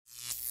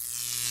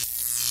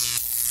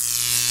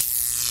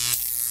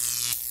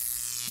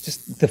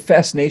just the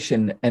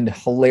fascination and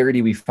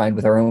hilarity we find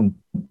with our own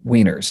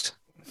wieners.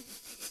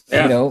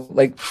 Yeah. You know,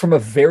 like from a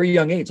very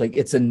young age, like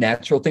it's a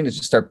natural thing to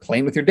just start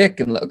playing with your dick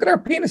and look at our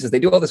penises. They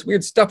do all this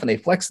weird stuff and they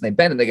flex and they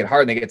bend and they get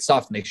hard and they get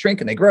soft and they shrink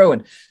and they grow.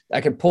 And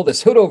I can pull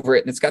this hood over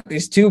it and it's got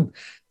these two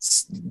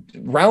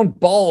round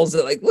balls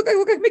that like, look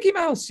like Mickey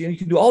Mouse. You know, you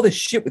can do all this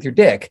shit with your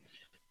dick.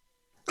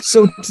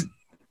 So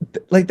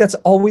like, that's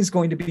always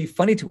going to be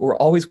funny to, we're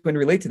always going to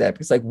relate to that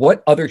because like,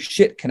 what other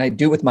shit can I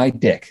do with my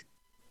dick?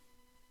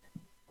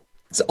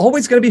 It's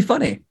always going to be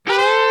funny.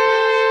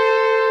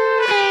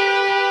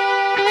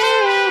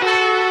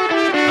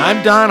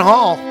 I'm Don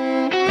Hall.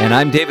 And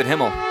I'm David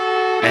Himmel.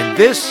 And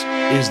this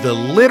is the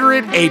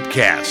Literate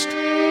ApeCast.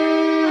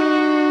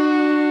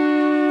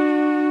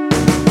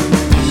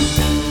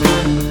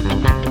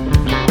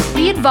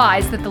 Be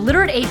advised that the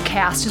Literate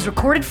ApeCast is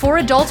recorded for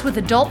adults with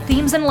adult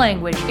themes and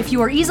language. If you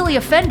are easily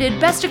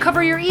offended, best to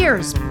cover your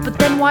ears. But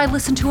then why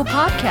listen to a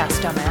podcast,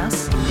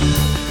 dumbass?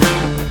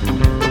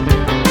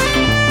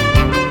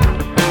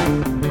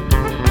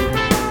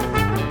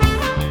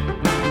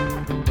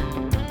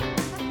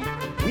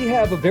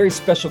 We have a very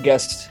special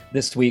guest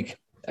this week.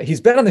 He's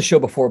been on the show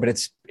before, but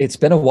it's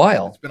been a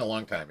while. It's been a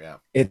long time, yeah.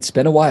 It's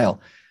been a while.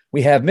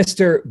 We have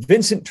Mr.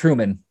 Vincent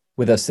Truman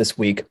with us this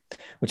week,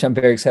 which I'm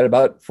very excited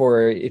about.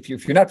 For if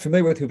you're not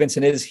familiar with who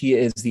Vincent is, he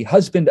is the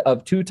husband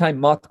of two-time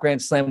Moth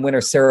Grand Slam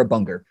winner Sarah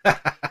Bunger.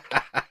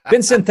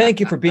 Vincent, thank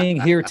you for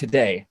being here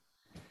today.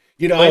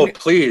 You know,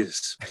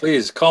 please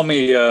call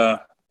me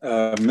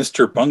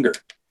Mr. Bunger.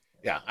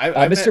 Yeah,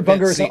 Mr.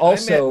 Bunger is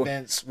also I met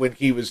Vince when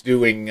he was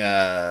doing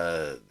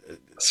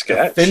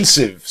sketch.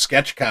 Offensive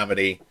sketch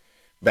comedy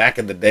back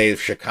in the day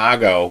of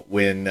Chicago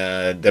when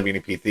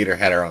WNP Theater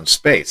had our own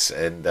space,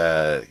 and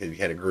he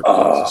had a group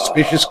of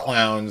suspicious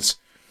clowns,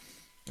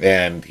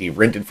 and he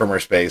rented from our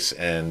space,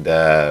 and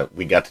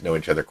we got to know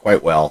each other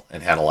quite well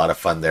and had a lot of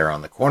fun there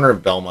on the corner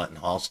of Belmont and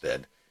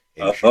Halstead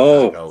in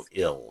Chicago.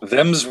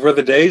 Them's were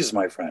the days,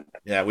 my friend.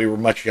 Yeah, we were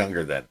much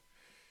younger then.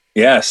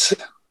 Yes.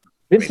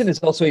 Vincent is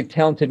also a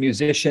talented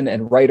musician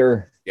and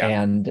writer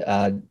and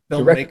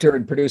director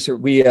and producer.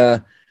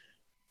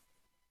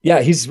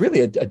 He's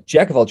really a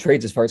jack of all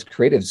trades as far as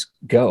creatives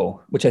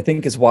go, which I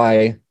think is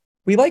why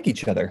we like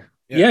each other.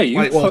 Yeah,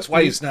 it's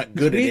why he's not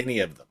good at any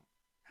of them.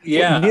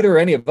 Yeah, well, neither are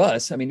any of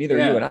us. I mean, neither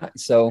are you and I.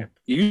 So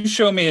you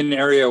show me an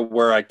area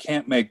where I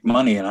can't make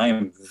money, and I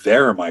am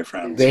there, my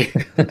friend. There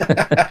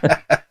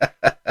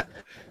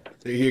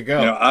you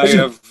go. You know, I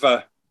have.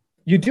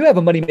 You do have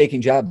a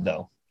money-making job,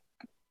 though.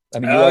 I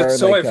mean, you are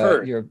so I've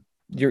heard.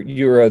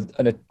 You're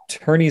an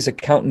attorney's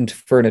accountant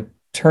for an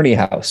attorney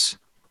house.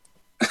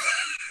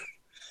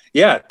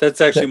 Yeah, that's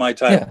actually my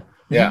title.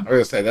 Yeah, I was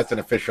gonna say that's an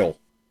official.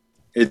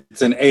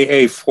 It's an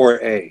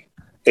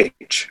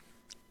AA4AH.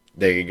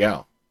 There you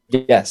go.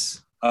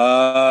 Yes.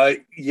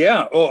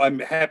 Yeah. Oh, I'm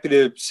happy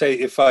to say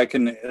if I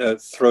can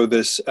throw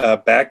this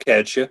back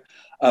at you.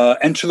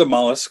 Enter the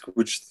Mollusk,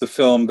 which is the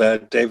film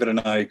that David and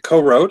I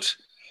co-wrote.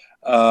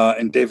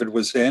 And David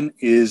was in,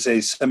 is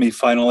a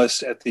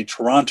semi-finalist at the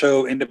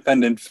Toronto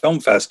Independent Film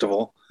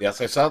Festival.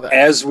 Yes, I saw that.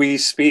 As we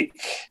speak.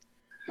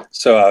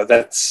 So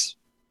that's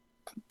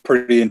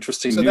pretty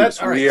interesting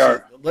news.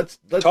 Right, let's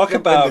talk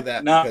about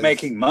not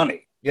making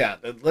money. Yeah,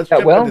 let's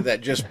jump into that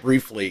just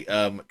briefly,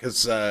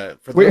 because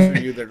for those of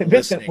you that are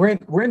listening,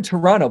 we're in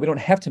Toronto. We don't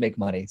have to make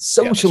money.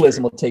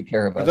 Socialism will take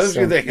care of us. For those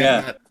of you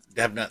that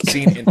have not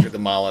seen Enter the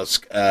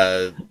Mollusk,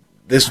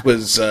 this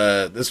was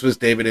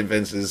David and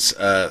Vince's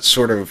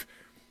sort of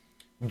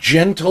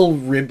gentle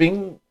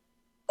ribbing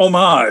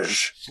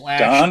homage /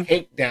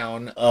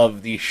 takedown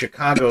of the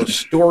Chicago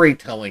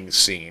storytelling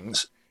scene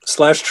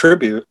 /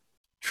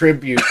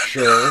 tribute,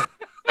 sure.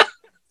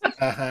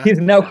 He's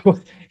now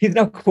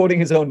quoting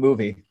his own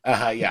movie.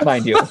 Yeah,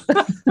 mind you.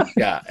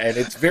 Yeah, and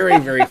it's very,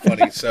 very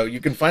funny. So you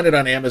can find it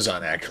on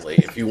Amazon. Actually,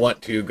 if you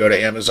want to go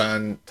to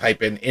Amazon,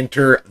 type in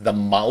 "Enter the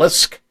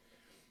Mollusk."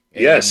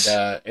 And, yes,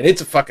 and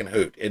it's a fucking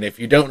hoot. And if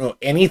you don't know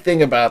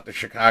anything about the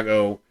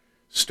Chicago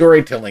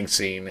storytelling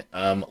scene,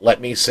 let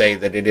me say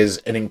that it is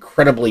an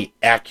incredibly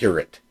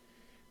accurate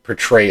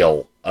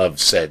portrayal of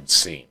said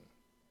scene.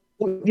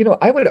 Well, you know,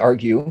 I would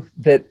argue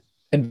that,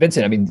 and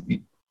Vincent, I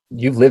mean,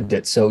 you've lived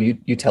it, so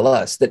you tell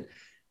us that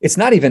it's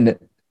not even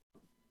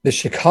the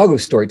Chicago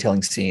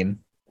storytelling scene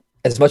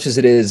as much as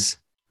it is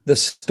the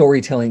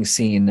storytelling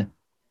scene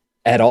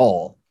at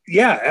all.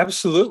 Yeah,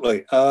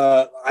 absolutely.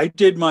 I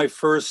did my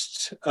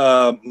first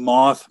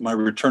my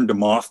return to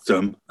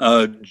Mothdom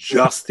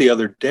just the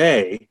other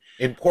day.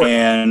 In Portland?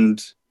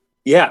 And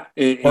yeah.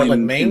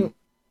 Portland, Maine?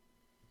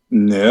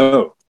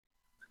 No.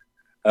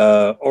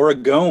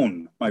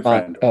 Oregon, my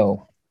friend.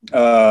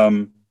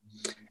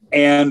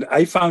 And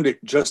I found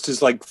it just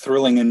as like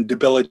thrilling and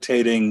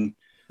debilitating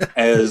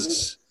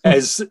as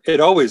it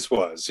always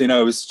was. You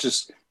know, it's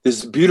just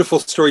this beautiful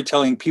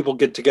storytelling. People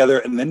get together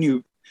and then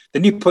you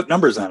put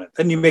numbers on it.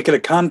 Then you make it a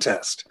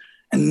contest.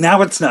 And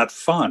now it's not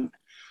fun.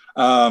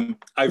 I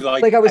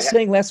was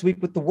saying last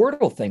week with the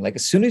Wordle thing, like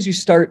as soon as you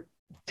start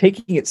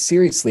taking it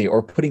seriously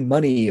or putting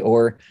money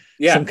or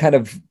some kind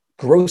of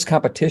gross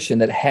competition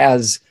that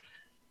has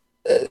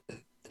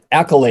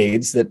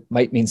accolades that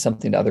might mean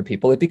something to other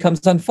people, it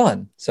becomes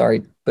unfun.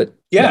 Sorry, but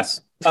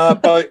yes.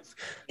 But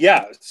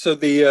yeah, so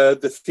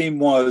the theme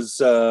was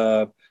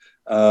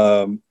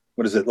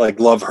what is it, like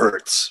Love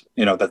Hurts?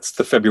 That's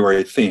the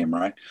February theme,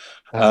 right?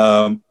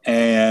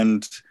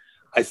 And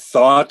I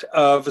thought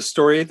of a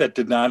story that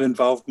did not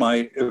involve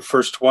my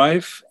first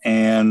wife,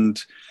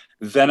 and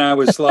then I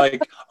was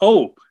like,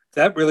 oh,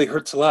 that really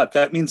hurts a lot.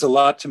 That means a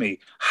lot to me.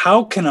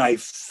 How can I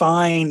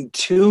fine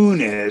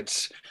tune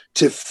it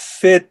to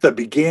fit the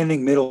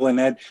beginning, middle,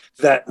 and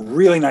that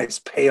really nice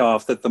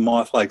payoff that the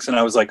moth likes? And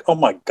I was like, oh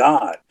my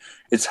God,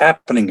 it's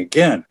happening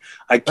again.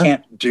 I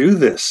can't do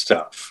this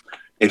stuff.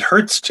 It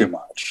hurts too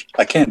much.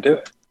 I can't do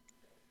it.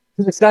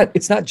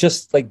 It's not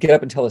just like get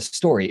up and tell a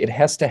story. It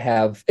has to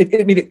have,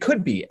 I mean, it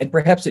could be, and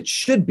perhaps it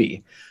should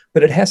be,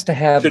 but it has to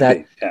have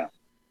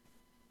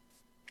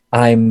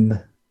I'm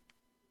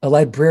a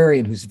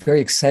librarian who's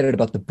very excited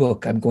about the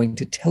book I'm going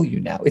to tell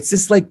you now. It's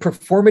this like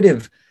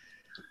performative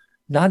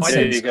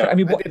nonsense. I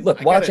mean,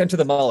 watch Enter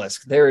the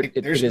Mollusk. It is for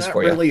you. There's not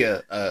really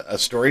a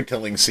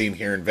storytelling scene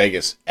here in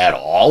Vegas at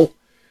all.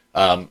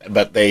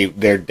 But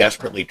they're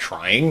desperately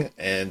trying,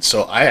 and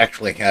so I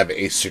actually have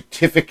a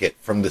certificate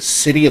from the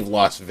city of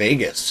Las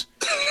Vegas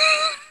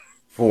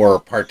for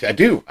part.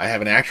 I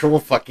have an actual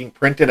fucking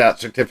printed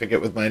out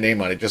certificate with my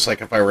name on it, just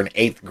like if I were in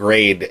 8th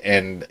grade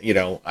and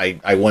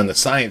I won the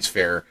science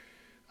fair.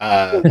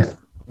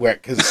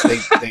 Because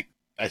they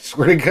I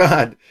swear to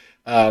God,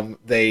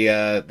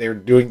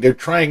 they're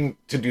trying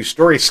to do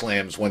story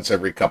slams once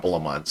every couple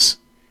of months.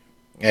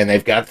 And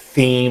they've got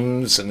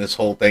themes and this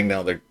whole thing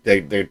now. They're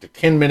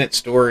 10-minute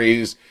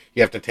stories.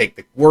 You have to take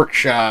the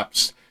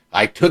workshops.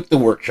 I took the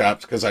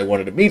workshops because I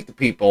wanted to meet the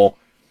people.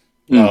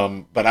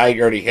 But I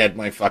already had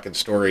my fucking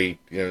story.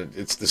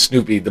 It's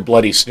the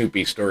bloody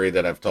Snoopy story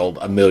that I've told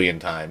a million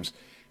times.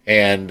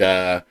 And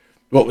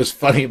what was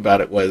funny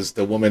about it was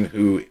the woman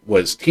who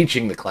was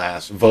teaching the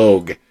class,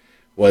 Vogue,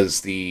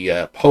 was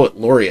the poet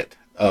laureate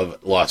of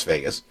Las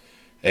Vegas.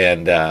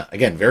 And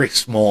again, very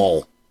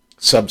small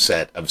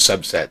subset of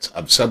subsets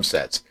of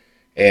subsets.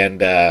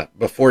 And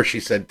before she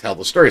said, tell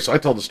the story. So I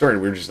told the story.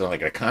 We were just in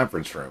like a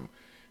conference room.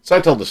 So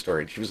I told the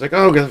story. And she was like,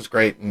 oh, that was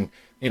great. And,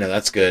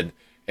 that's good.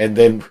 And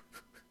then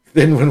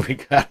when we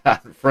got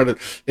out in front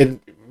of, and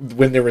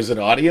when there was an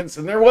audience,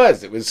 and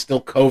it was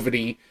still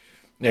COVID-y,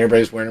 and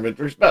everybody's wearing it, but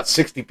there's about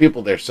 60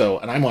 people there. So,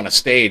 and I'm on a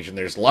stage and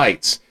there's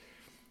lights.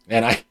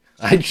 And I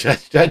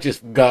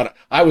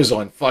was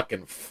on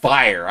fucking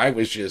fire. I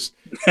was just,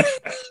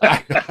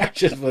 I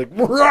just like,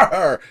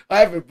 roar! I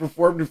haven't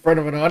performed in front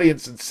of an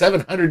audience in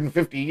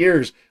 750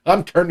 years.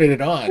 I'm turning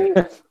it on.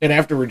 And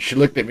afterwards she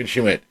looked at me and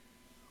she went,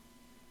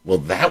 well,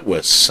 that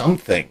was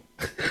something.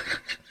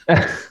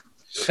 And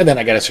then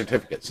I got a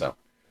certificate, so.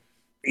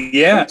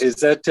 Yeah, is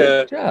that,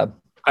 good job.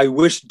 I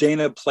wish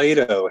Dana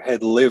Plato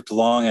had lived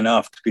long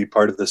enough to be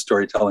part of the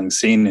storytelling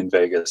scene in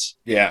Vegas.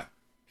 Yeah.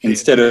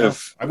 Instead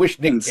of, I wish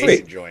Nick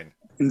Cage joined.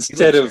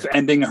 Instead of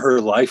ending her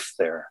life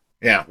there.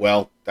 Yeah,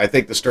 well, I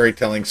think the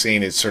storytelling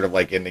scene is sort of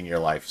like ending your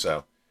life,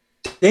 so.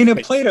 Dana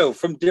Plato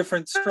from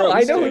Different Strokes.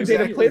 I know who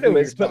Dana Plato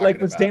is, but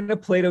like, was Dana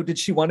Plato, did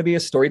she want to be a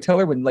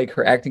storyteller when like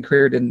her acting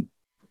career didn't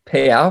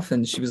pay off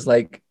and she was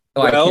like,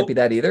 oh, I can't be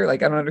that either?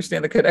 Like, I don't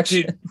understand the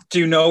connection. Do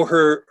you know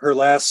her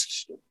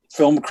last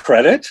film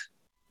credit?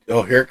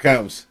 Oh, here it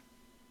comes.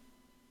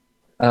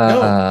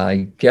 No.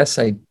 I guess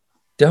I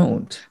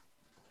don't.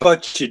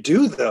 But you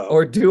do, though.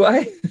 Or do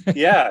I?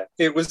 Yeah,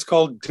 it was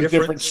called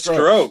Different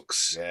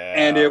Strokes. Yeah,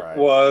 and it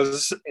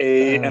was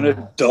an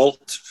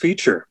adult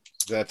feature.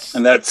 That's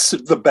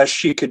the best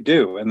she could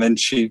do. And then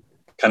she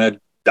kind of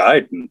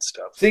died and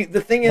stuff. See,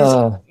 the thing is,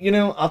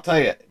 I'll tell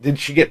you, did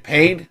she get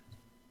paid?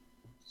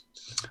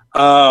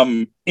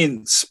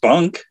 In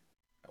spunk.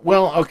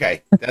 Well,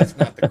 okay, that's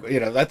not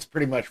that's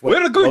pretty much what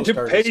we're going to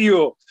pay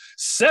you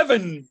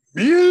 $7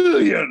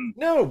 million.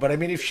 No, but I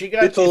mean, if she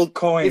got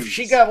coins, if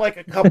she got like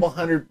a couple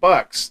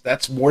 $100,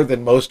 that's more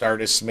than most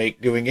artists make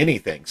doing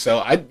anything. So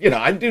I'd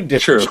do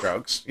Different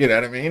Strokes. You know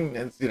what I mean?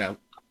 It's,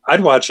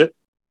 I'd watch it.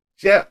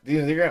 Yeah,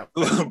 there you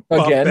go.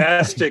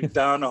 Bombastic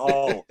Don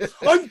Hall.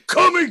 I'm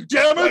coming,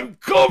 damn it! I'm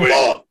coming.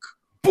 Look.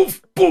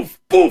 Poof, poof,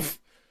 poof.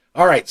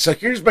 All right, so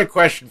here's my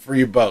question for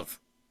you both.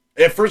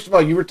 First of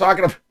all, you were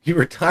talking about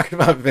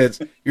Vince.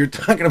 You were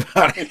talking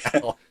about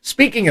Al.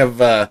 Speaking of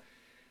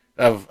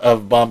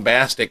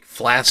bombastic,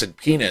 flaccid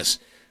penis,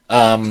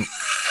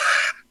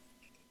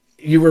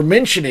 you were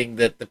mentioning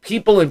that the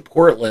people in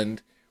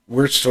Portland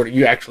were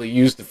you actually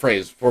used the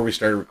phrase before we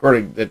started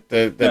recording that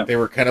they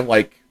were kind of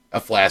like a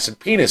flaccid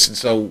penis, and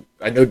so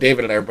I know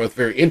David and I are both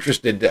very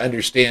interested to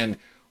understand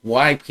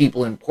why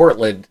people in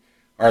Portland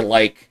are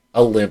like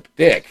a limp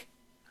dick.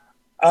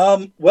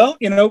 Well,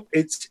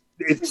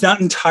 it's not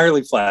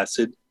entirely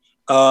flaccid.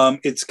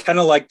 It's kind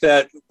of like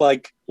that,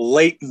 like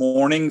late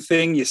morning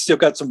thing. You still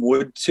got some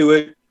wood to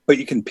it, but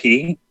you can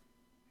pee.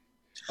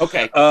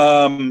 Okay.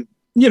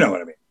 You know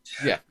what I mean?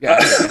 Yeah.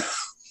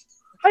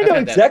 I know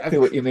exactly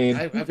what you mean.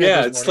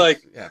 It's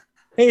like,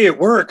 hey, it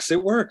works.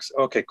 It works.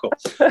 Okay, cool.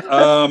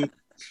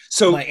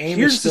 So my aim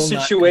here's is still the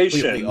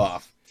situation. Not completely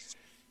off.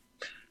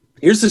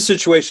 Here's the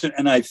situation,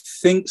 and I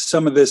think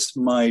some of this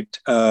might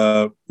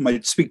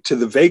speak to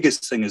the Vegas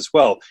thing as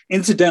well.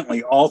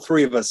 Incidentally, all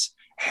three of us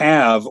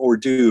have or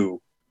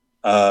do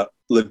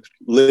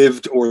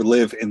lived or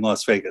live in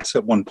Las Vegas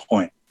at one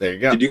point. There you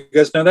go. Did you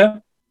guys know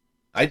that?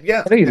 I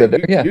know you lived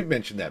there, yeah. You've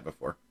mentioned that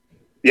before.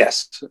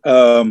 Yes.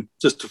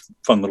 Just a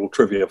fun little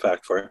trivia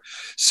fact for you.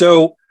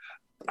 So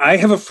I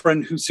have a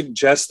friend who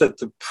suggests that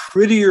the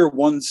prettier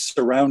one's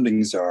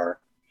surroundings are,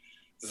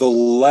 the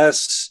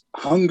less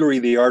hungry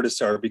the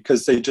artists are,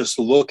 because they just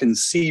look and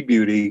see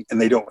beauty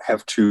and they don't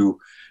have to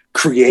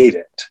create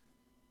it,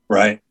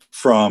 right?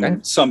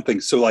 From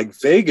something. So like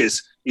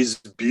Vegas is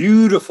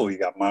beautiful. You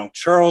got Mount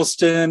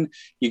Charleston,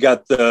 you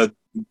got the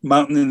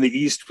mountain in the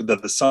east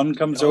that the sun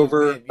comes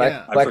over. Man,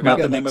 yeah. I forgot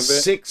the name of it.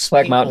 6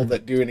 Black people Mountain.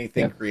 that do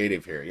anything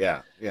creative here.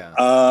 Yeah.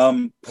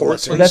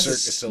 Portland's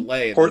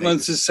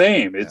the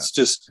same. It's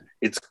just,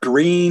 it's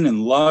green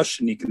and lush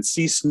and you can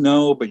see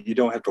snow, but you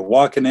don't have to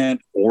walk in it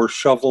or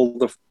shovel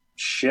the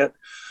shit.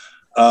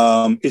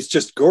 It's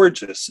just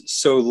gorgeous.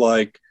 So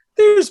like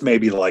there's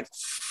maybe like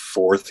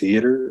 4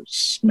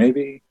 theaters,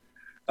 maybe.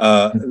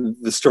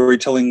 The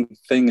storytelling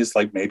thing is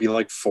like maybe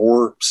like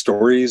 4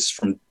 stories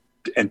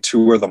and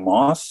 2 are the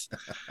moth.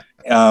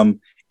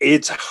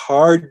 It's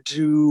hard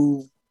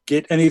to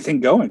get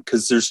anything going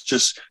because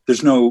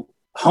there's no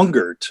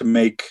hunger to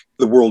make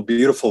the world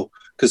beautiful,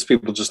 because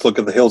people just look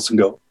at the hills and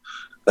go,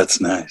 that's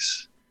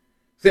nice.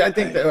 See, I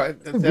think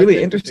that's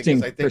really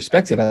interesting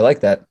perspective. I like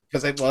that.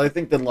 Because I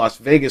think the Las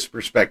Vegas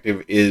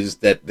perspective is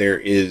that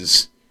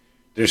there's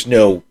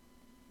no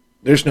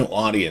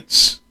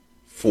audience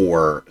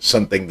for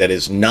something that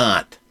is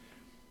not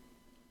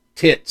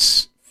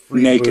tits,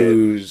 free naked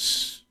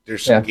booze.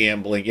 There's some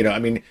gambling, I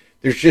mean,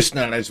 there's just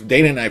not. As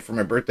Dana and I, for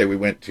my birthday, we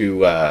went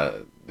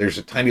to, there's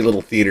a tiny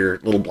little theater,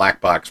 little black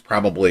box,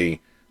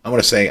 probably, I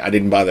want to say, I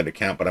didn't bother to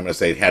count, but I'm going to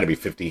say it had to be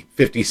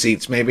 50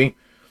 seats maybe.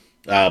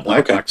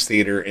 Black box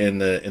theater in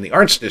the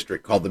Arts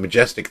District called the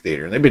Majestic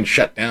Theater. And they've been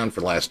shut down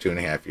for the last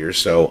 2.5 years.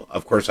 So,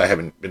 of course, I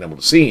haven't been able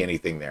to see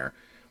anything there.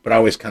 But I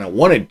always kind of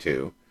wanted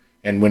to.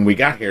 And when we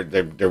got here,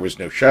 there was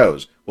no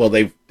shows. Well,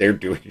 they're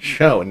doing a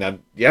show. And now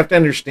you have to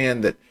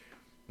understand that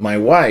my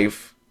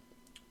wife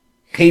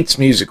hates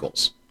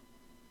musicals.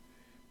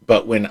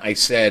 But when I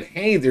said,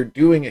 hey, they're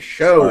doing a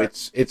show,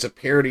 it's a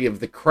parody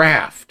of The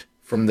Craft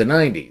from the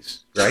 90s,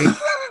 right?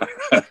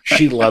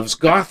 She loves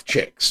goth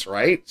chicks,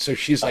 right? So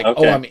she's like,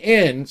 oh, I'm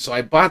in. So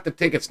I bought the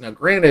tickets. Now,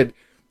 granted,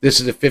 this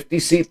is a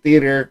 50-seat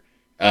theater.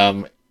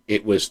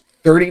 It was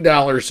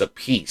 $30 a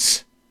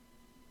piece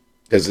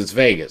because it's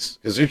Vegas.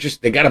 Because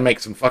they got to make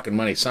some fucking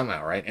money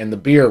somehow, right? And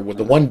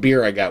the one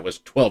beer I got was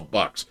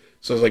 $12.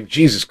 So I was like,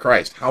 Jesus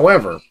Christ.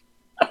 However,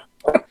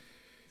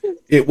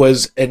 it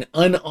was an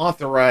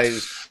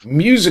unauthorized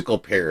musical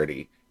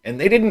parody, and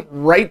they didn't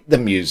write the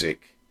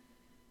music.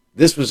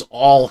 This was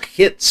all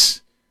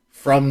hits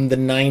from the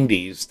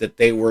 90s that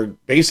they were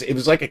it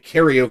was like a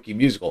karaoke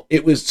musical.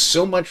 It was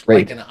so much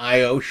like an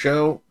I.O.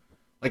 show,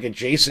 like a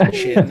Jason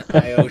Chin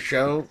I.O.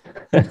 show.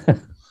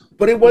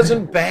 But it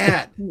wasn't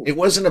bad. It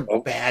wasn't a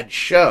bad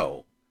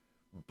show.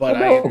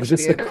 But it was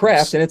just The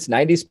Craft and it's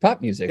 90s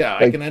pop music. Yeah,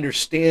 I can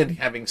understand,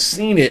 having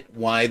seen it,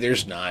 why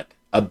there's not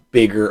a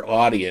bigger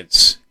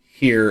audience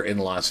here in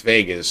Las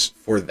Vegas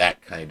for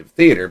that kind of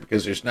theater,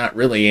 because there's not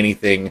really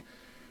anything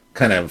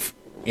kind of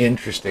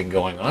interesting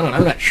going on, and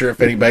I'm not sure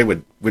if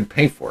anybody would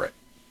pay for it.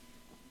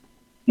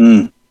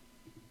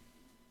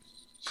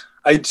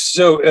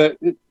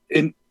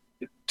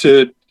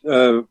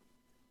 To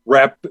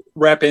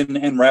wrap in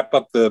and wrap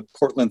up the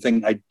Portland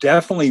thing, I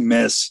definitely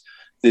miss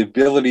the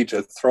ability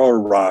to throw a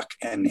rock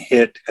and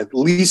hit at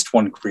least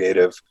one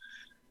creative.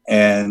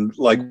 And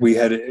like we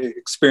had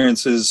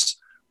experiences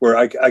where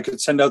I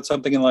could send out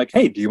something and like,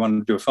 hey, do you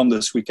want to do a film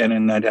this weekend?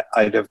 And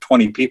I'd have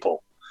 20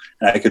 people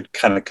and I could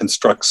kind of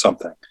construct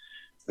something.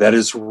 That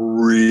is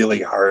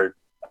really hard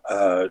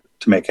to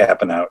make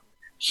happen out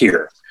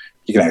here.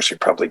 You can actually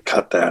probably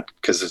cut that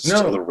because it's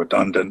a little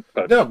redundant.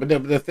 But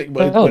the thing,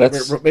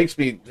 what makes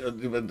me,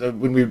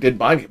 when we did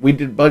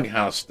Bug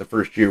House the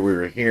first year we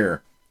were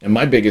here, and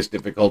my biggest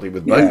difficulty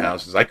with Bug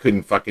House is I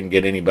couldn't fucking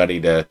get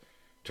anybody to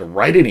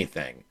write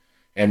anything.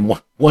 And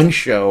one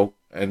show,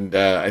 and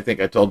I think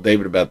I told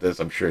David about this,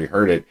 I'm sure he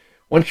heard it.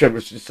 One show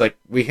was just like,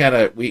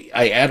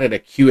 I added a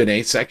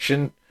Q&A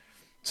section.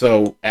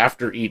 So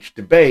after each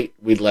debate,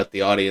 we'd let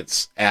the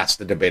audience ask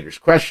the debaters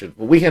questions.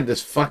 Well, we had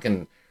this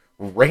fucking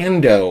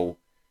rando,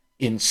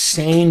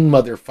 insane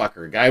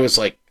motherfucker. Guy was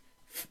like,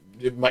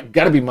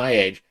 got to be my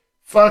age,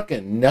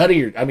 fucking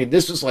nutty. I mean,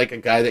 this was like a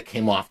guy that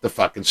came off the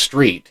fucking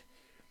street,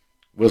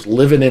 was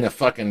living in a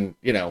fucking,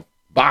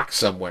 box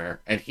somewhere,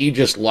 and he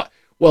just,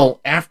 well,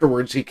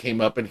 afterwards he came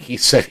up and he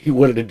said he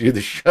wanted to do the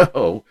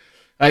show.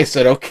 I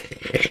said,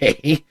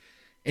 okay.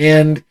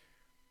 And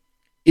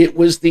it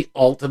was the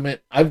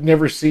ultimate, I've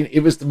never seen,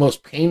 it was the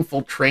most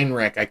painful train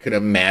wreck I could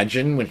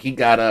imagine when he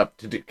got up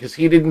to do, because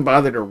he didn't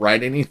bother to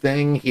write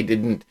anything. He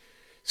didn't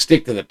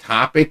stick to the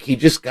topic. He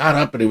just got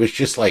up and it was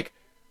just like,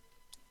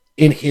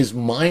 in his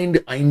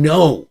mind, I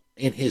know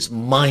in his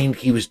mind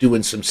he was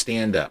doing some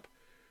stand-up,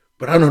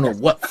 but I don't know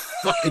what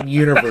fucking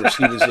universe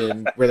he was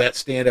in where that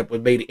stand-up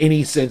would made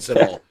any sense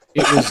at all.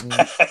 It was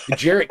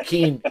Jarrett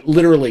Keene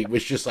literally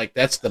was just like,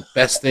 that's the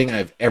best thing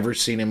I've ever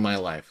seen in my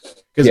life,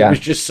 because it was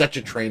just such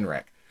a train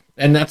wreck,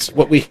 and that's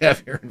what we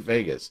have here in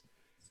Vegas.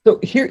 So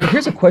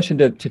here's a question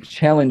to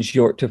challenge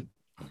your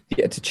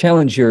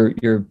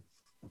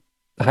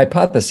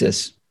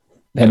hypothesis.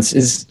 Vince,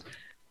 is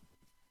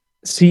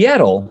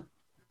Seattle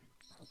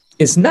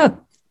is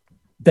not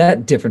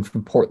that different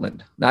from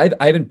Portland. Now,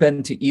 I haven't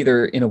been to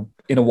either in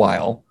a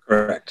while.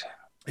 Correct.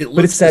 It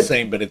looks the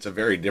same, but it's a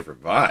very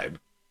different vibe.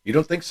 You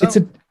don't think so?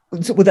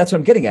 Well, that's what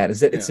I'm getting at.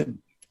 Is that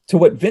to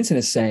what Vincent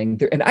is saying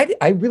there, and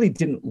I really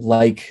didn't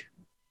like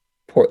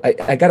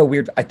I got a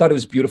weird. I thought it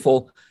was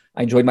beautiful.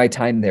 I enjoyed my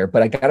time there,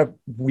 but I got a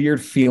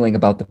weird feeling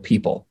about the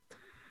people.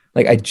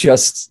 Like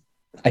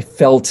I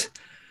felt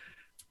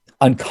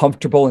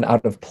uncomfortable and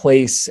out of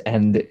place,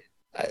 and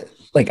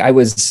like I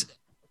was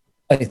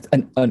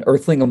an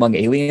earthling among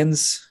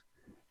aliens.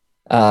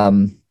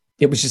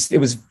 It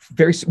was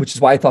very, which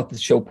is why I thought the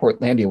show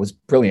Portlandia was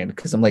brilliant,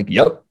 because I'm like,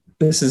 yep,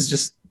 this is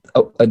just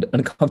an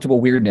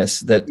uncomfortable weirdness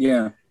that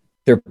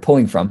they're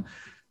pulling from.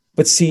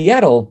 But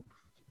Seattle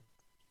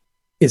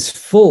is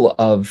full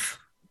of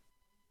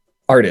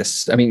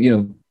artists. I mean,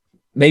 you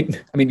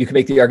can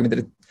make the argument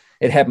that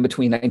it happened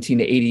between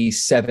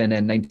 1987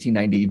 and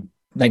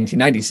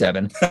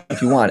 1997,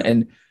 if you want,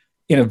 and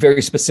in a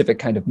very specific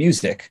kind of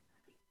music.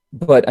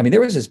 But I mean,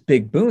 there was this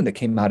big boom that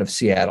came out of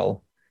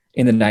Seattle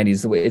in the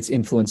 90s, the way its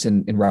influence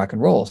in rock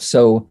and roll.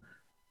 So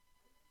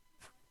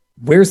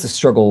where's the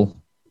struggle?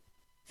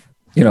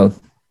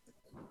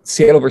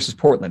 Seattle versus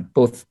Portland,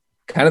 both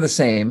kind of the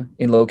same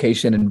in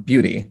location and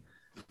beauty.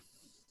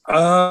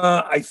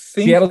 I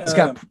think Seattle's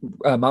got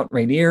Mount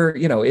Rainier.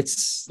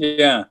 It's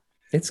got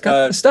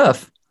the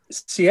stuff.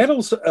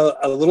 Seattle's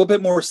a little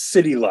bit more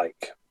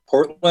city-like.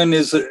 Portland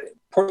is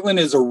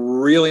a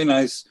really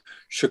nice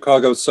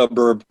Chicago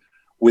suburb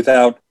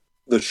without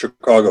the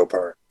Chicago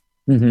part.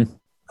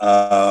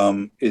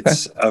 Mm-hmm.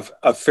 It's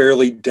a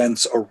fairly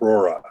dense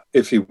aurora,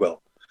 if you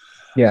will.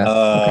 Yeah,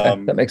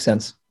 that makes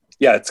sense.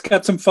 Yeah, it's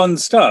got some fun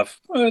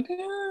stuff, but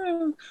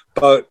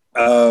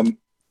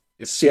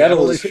if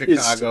Seattle is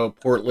Chicago,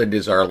 Portland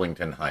is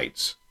Arlington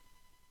Heights.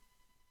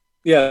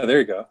 Yeah,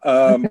 there you go.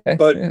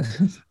 But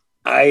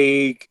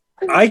I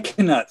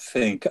cannot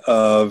think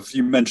of,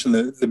 you mentioned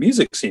the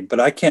music scene, but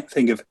I can't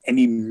think of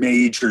any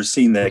major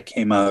scene that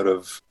came out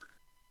of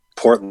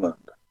Portland.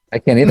 I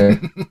can't either.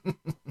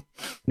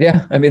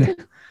 Yeah, I mean,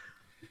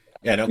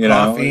 no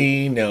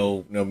coffee,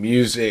 no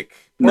music.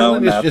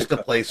 Portland is just a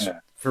place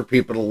for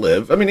people to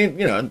live. I mean,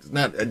 it's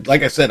not,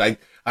 like I said,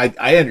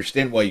 I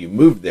understand why you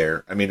moved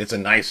there. I mean,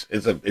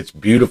 it's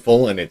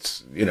beautiful, and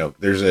it's,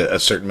 there's a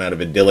certain amount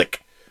of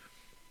idyllic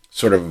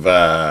sort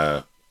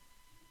of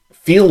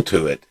feel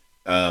to it.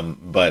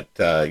 But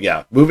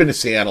moving to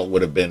Seattle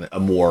would have been a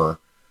more,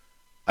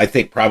 I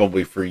think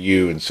probably for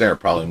you and Sarah,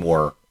 probably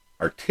more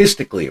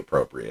artistically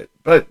appropriate.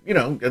 But,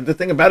 the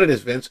thing about it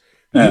is, Vince,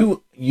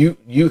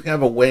 you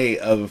have a way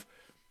of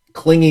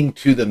clinging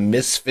to the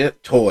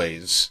misfit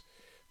toys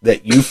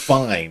that you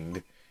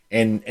find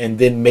and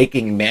then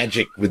making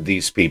magic with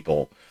these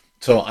people.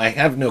 So I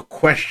have no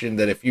question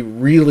that if you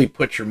really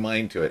put your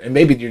mind to it, and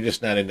maybe you're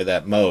just not into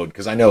that mode,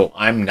 because I know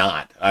I'm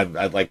not. I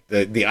like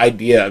the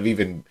idea of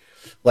even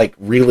like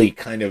really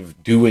kind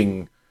of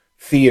doing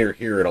theater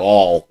here at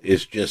all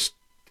is just,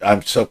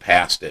 I'm so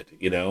past it,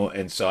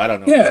 and so I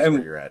don't know if that's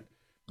where you're at.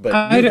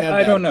 But you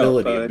have that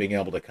ability of being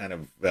able to kind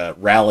of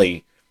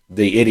rally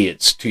the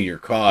idiots to your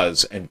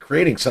cause and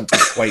creating something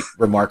quite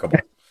remarkable.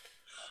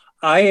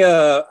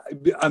 I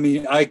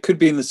mean, I could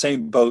be in the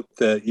same boat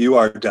that you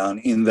are, Don,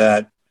 in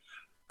that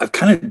I've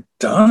kind of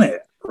done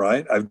it,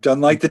 right? I've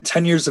done like the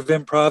 10 years of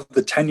improv,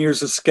 the 10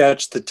 years of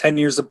sketch, the 10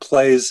 years of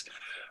plays.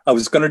 I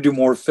was going to do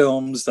more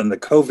films than the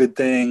COVID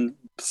thing.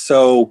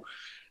 So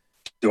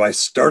do I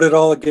start it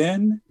all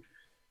again?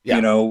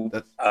 Yeah,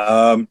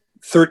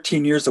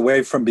 13 years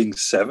away from being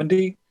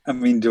 70. I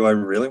mean, do I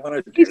really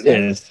want to do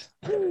this?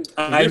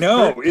 I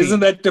know. 13. Isn't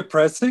that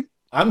depressing?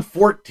 I'm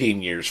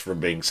 14 years from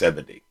being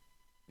 70.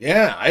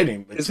 Yeah, I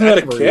didn't. Isn't that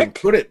a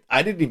kick?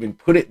 I didn't even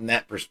put it in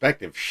that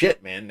perspective.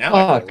 Shit, man. Now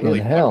I feel really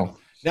hell.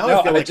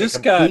 I feel like a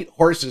complete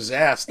horse's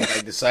ass that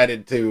I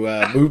decided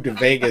to move to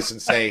Vegas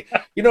and say,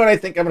 you know what I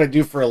think I'm going to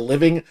do for a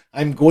living?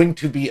 I'm going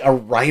to be a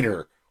writer.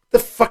 What the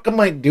fuck am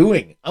I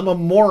doing? I'm a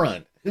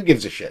moron. Who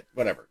gives a shit?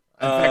 Whatever.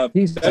 I've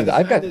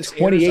got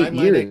 28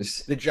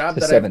 years. The job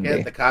that I've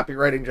had, the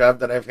copywriting job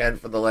that I've had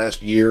for the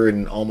last year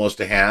and almost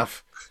a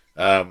half,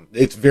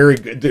 it's very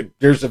good.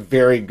 There's a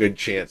very good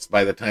chance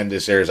by the time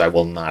this airs, I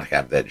will not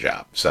have that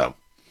job. So,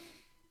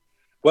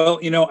 well,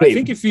 I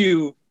think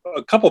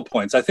a couple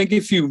points. I think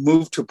if you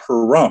move to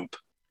Pahrump,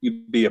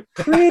 you'd be a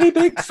pretty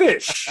big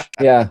fish.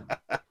 Yeah,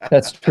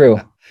 that's true.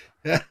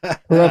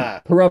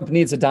 Pahrump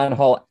needs a Don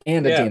Hall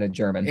and a Dana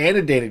German.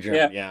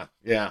 Yeah.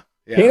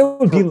 Dana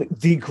would be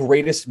the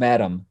greatest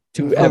madam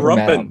to ever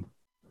madam.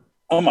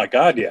 Oh my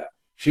God, yeah.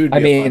 She would be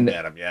a fun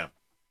madam, yeah.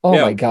 Oh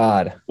my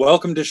God.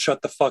 Welcome to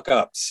Shut the Fuck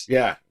Ups.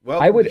 Yeah.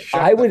 I would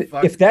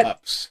if that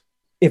ups.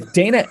 if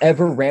Dana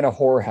ever ran a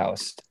horror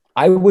house,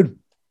 I don't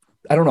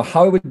know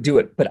how I would do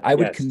it, but I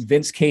would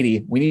convince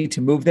Katie, we need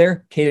to move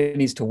there. Katie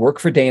needs to work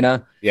for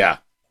Dana. Yeah.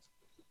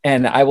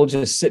 And I will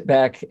just sit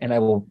back and I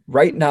will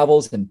write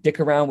novels and dick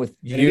around with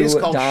you, and it is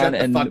called Don,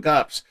 Shut the Fuck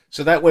Ups.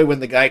 So that way when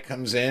the guy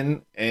comes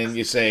in and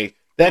you say,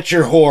 that's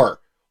your whore.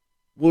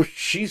 Well,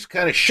 she's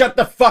kind of shut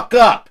the fuck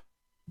up.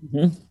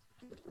 Mm-hmm.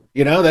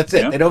 You know, that's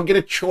it. They don't get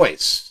a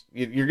choice.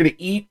 You're going to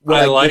eat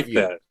what I give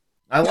you.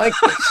 I like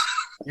this.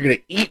 You're going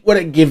to eat what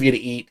I give you to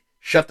eat.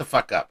 Shut the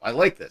fuck up. I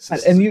like this.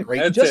 This and you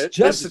great. Just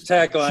the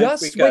tagline.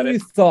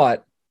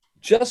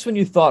 Just when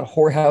you thought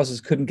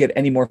whorehouses couldn't get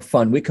any more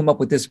fun, we come up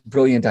with this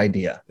brilliant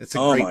idea. It's a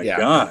great,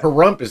 God.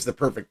 Pahrump is the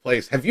perfect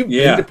place. Have you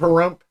been to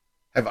Pahrump?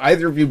 Have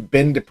either of you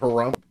been to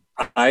Pahrump?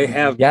 I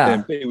have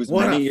been. It was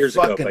many years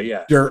ago,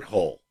 but dirt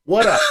hole.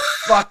 What a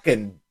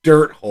fucking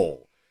dirt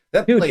hole.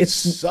 That place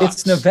sucks.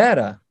 It's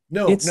Nevada.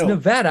 It's No,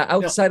 Nevada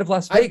outside of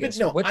Las Vegas.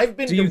 I've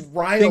been to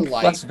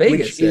Rhyolite,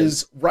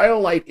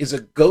 Rhyolite is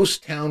a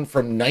ghost town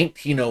from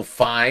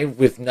 1905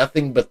 with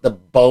nothing but the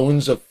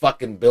bones of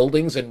fucking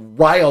buildings, and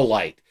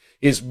Rhyolite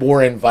is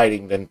more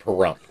inviting than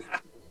Pahrump.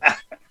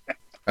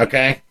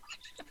 Okay?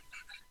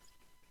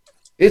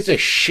 It's a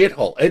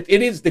shithole. It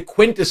is the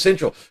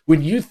quintessential.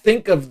 When you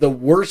think of the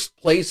worst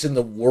place in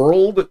the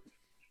world,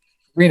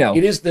 Reno.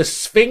 It is the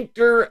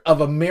sphincter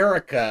of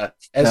America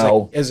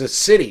as a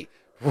city.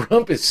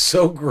 Pahrump is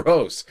so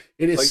gross.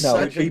 It is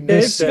such a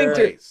nice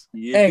place.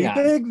 Hang on.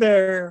 Big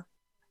there.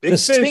 Big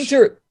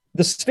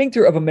the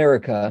sphincter of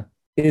America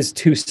is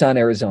Tucson,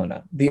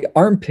 Arizona. The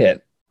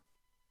armpit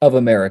of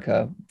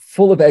America,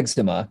 full of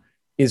eczema,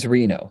 is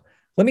Reno.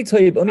 Let me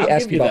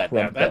ask you about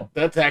Pahrump.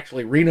 That's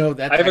actually Reno.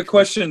 I have a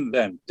question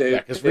then, Dave.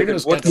 Because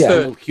Reno's got a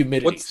little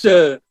humidity. What's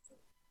the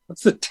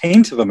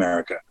taint of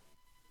America?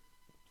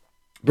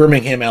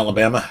 Birmingham,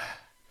 Alabama.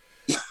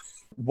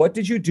 What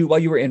did you do while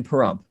you were in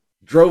Pahrump?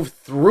 Drove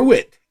through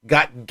it.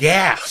 Got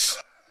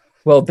gas.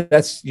 Well,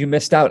 you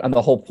missed out on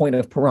the whole point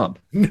of Pahrump.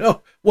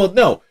 No.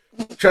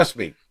 Trust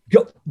me.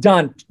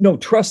 Don, no,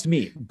 trust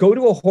me. Go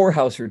to a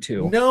whorehouse or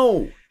two.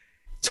 No.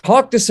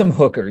 Talk to some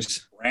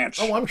hookers. Ranch.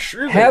 Oh, I'm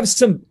sure. Have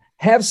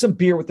some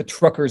beer with the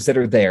truckers that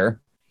are there.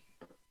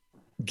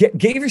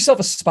 Give yourself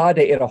a spa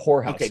day at a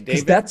whorehouse. Okay,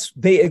 David.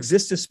 They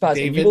exist as spas,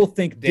 and you will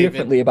think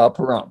differently about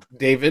Pahrump.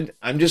 David,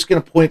 I'm just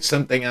going to point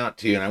something out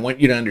to you, and I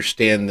want you to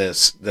understand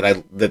this,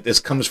 that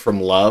this comes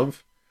from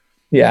love.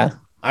 Yeah.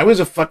 I was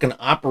a fucking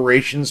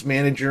operations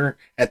manager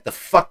at the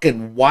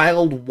fucking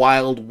Wild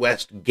Wild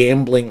West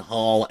gambling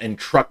hall and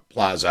truck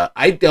plaza.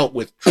 I dealt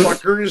with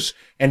truckers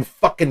and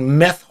fucking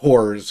meth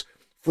whores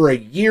for a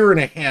year and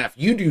a half.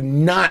 You do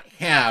not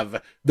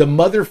have the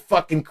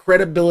motherfucking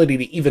credibility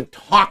to even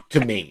talk to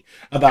me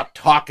about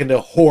talking to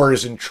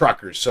whores and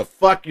truckers. So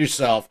fuck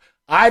yourself.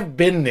 I've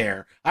been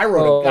there. I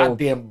wrote a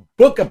goddamn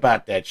book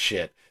about that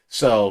shit.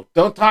 So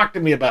don't talk to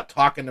me about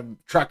talking to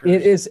truckers.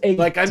 It is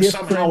like I'm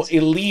somehow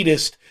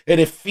elitist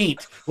and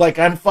effete. Like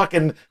I'm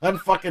fucking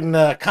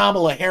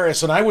Kamala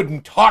Harris, and I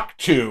wouldn't talk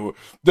to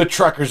the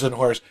truckers and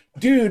whores,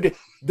 dude.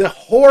 The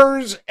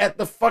whores at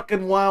the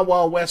fucking Wild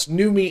Wild West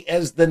knew me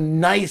as the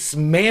nice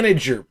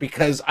manager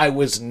because I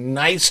was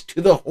nice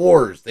to the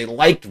whores. They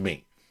liked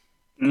me.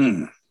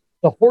 The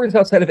whores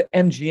outside of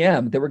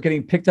MGM that were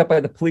getting picked up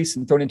by the police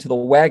and thrown into the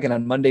wagon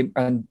on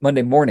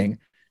Monday morning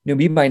knew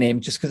me by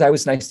name just because I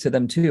was nice to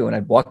them too. And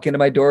I'd walk into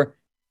my door.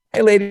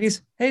 Hey,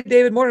 ladies. Hey,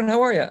 David. Morning.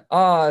 How are you?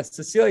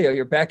 Cecilia,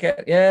 you're back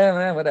at...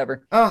 Yeah,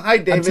 whatever. Oh, hi,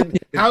 David.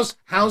 How's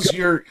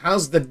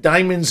the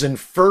diamonds and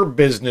fur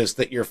business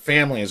that your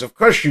family is? Of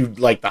course you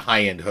like the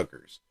high-end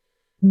hookers.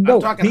 No,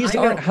 these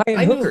aren't high-end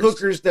hookers. I knew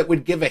hookers that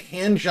would give a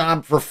hand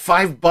job for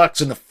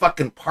 $5 in the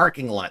fucking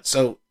parking lot.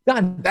 So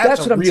Don,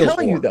 that's what I'm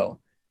telling you, though.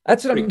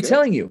 That's what I'm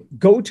telling you.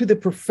 Go to the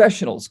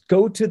professionals.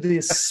 Go to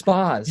the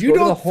spas. Go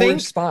to the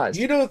horse spas.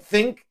 You don't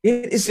think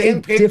it is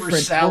Sandpaper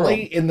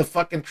Sally in the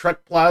fucking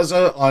truck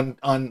plaza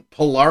on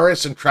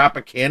Polaris and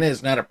Tropicana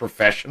is not a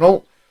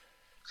professional?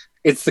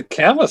 It's the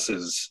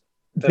calluses.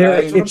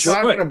 That's what I'm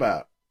talking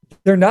about.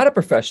 They're not a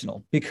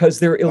professional because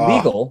they're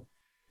illegal.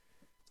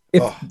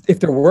 If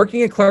they're working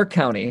in Clark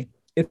County,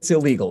 it's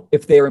illegal.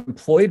 If they are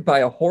employed by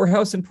a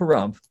whorehouse in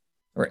Pahrump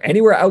or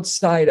anywhere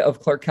outside of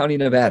Clark County,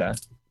 Nevada,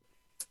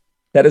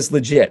 that is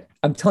legit.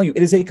 I'm telling you,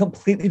 it is a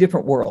completely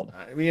different world.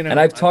 And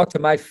I've talked to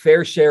my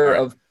fair share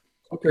of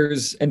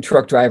hookers and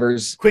truck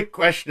drivers. Quick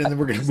question, and then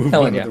we're going to move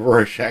on to the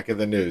Rorschach of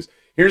the news.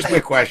 Here's my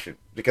question,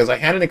 because I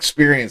had an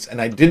experience,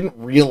 and I didn't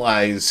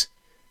realize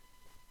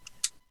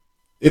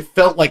it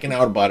felt like an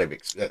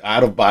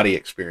out-of-body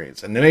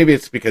experience. And maybe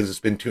it's because it's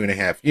been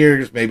 2.5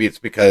 years. Maybe it's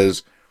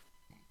because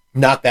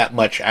not that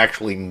much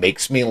actually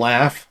makes me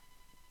laugh.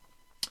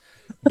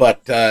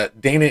 But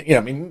Dana,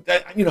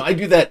 I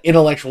do that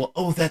intellectual.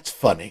 Oh, that's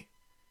funny.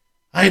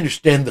 I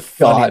understand the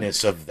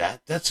funniness of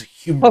that. That's a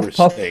humorous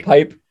thing.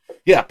 Pipe.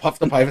 Yeah, puff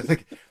the pipe.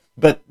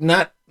 But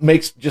not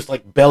makes just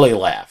like belly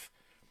laugh.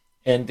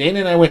 And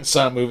Dana and I went and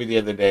saw a movie the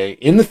other day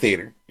in the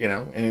theater.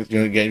 And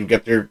you've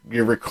got your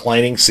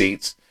reclining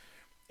seats.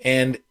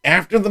 And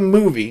after the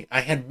movie, I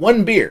had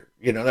one beer.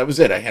 That was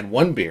it. I had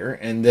one beer,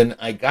 and then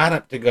I got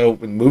up to go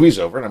when the movie's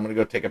over, and I'm going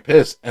to go take a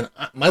piss. And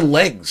my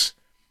legs,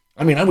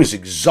 I was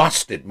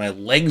exhausted. My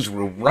legs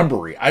were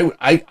rubbery.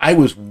 I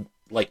was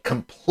like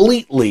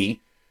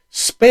completely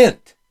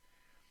spent.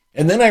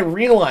 And then I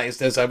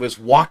realized as I was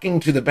walking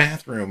to the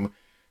bathroom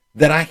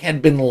that I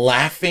had been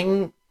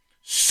laughing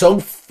so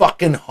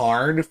fucking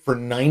hard for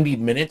 90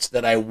 minutes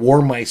that I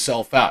wore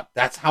myself out.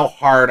 That's how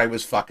hard I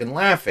was fucking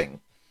laughing.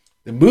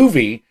 The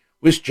movie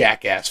was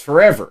Jackass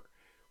Forever,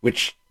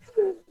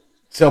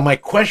 so my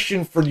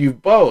question for you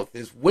both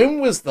is, when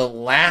was the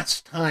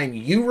last time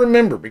you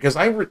remember? Because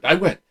I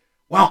went,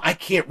 wow, I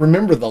can't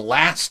remember the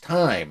last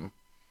time,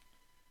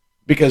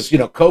 because,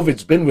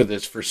 COVID's been with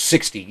us for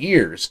 60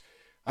 years.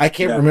 I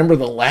can't remember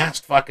the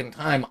last fucking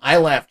time I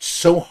laughed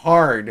so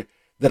hard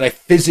that I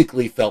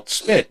physically felt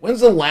spit.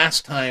 When's the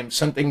last time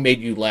something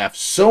made you laugh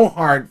so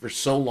hard for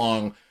so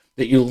long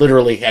that you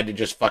literally had to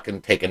just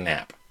fucking take a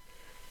nap?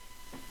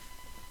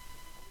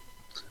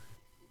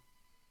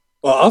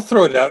 Well, I'll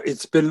throw it out.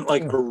 It's been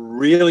like a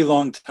really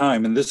long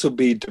time, and this will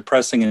be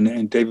depressing,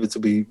 and David's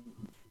will be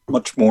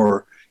much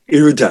more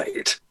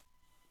erudite.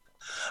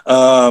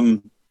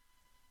 Zoolander.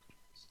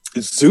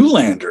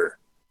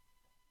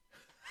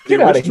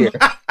 Get out of here.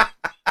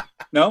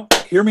 No,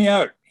 hear me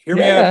out. Hear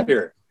me out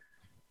here.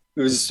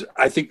 It was,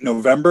 I think,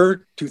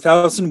 November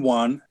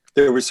 2001.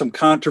 There was some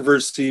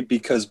controversy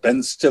because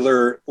Ben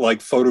Stiller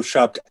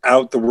photoshopped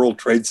out the World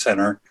Trade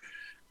Center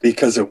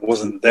because it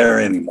wasn't there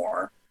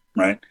anymore,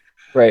 right?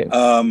 Right.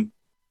 I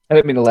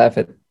didn't mean to laugh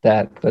at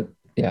that, but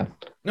yeah.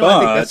 No, I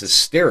think that's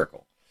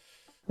hysterical.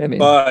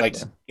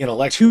 But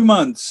intellectual. 2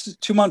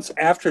 months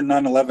after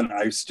 9/11,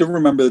 I still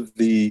remember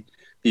the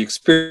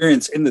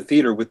experience in the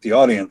theater with the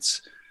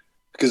audience,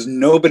 because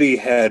nobody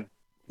had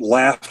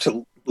laughed,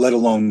 let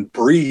alone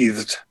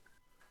breathed,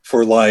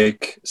 for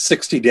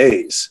 60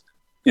 days,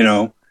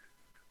 and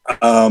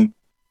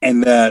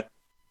that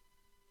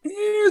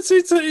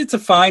it's a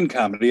fine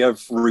comedy. I've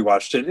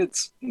rewatched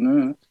it.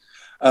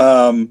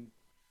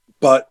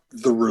 But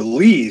the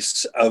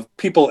release of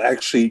people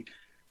actually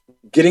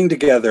getting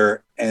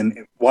together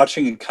and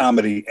watching a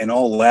comedy and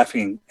all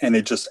laughing, and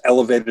it just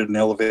elevated and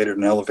elevated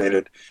and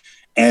elevated,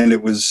 and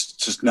it was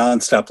just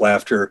nonstop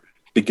laughter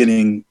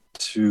beginning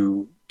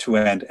to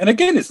end. And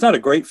again, it's not a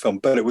great film,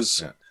 but it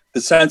was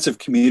the sense of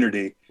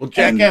community. Well,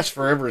 Jackass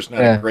Forever is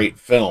not a great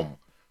film,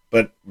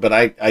 but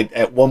I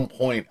at one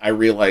point I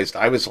realized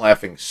I was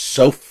laughing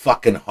so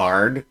fucking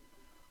hard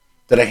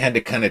that I had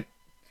to kind of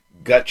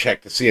gut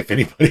check to see if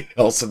anybody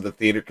else in the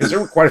theater, because there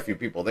were quite a few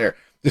people there,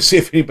 to see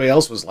if anybody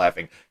else was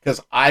laughing,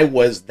 because I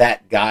was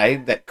that guy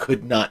that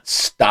could not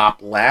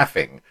stop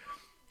laughing.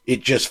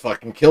 It just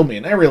fucking killed me.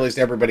 And I realized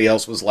everybody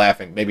else was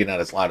laughing, maybe not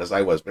as loud as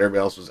I was, but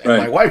everybody else was, and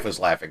my wife was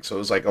laughing, so it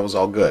was like I was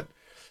all good.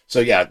 So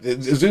yeah, the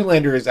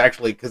Zoolander is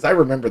actually, because I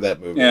remember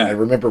that movie. I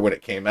remember when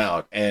it came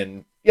out,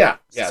 and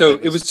so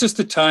it was just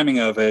the timing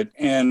of it.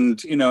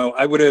 And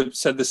I would have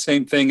said the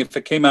same thing if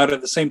it came out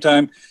at the same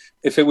time,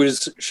 if it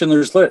was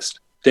Schindler's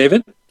List.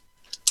 David?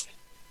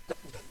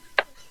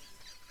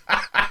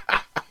 I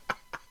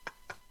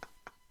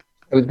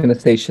was going to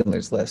say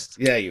Schindler's List.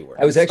 Yeah, you were.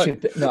 I was actually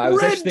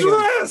Red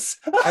dress!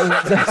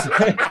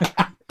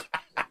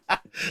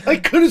 I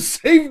could have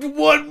saved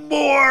one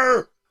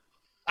more.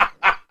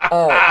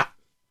 The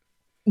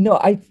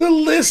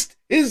list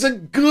is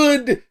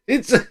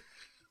it's a.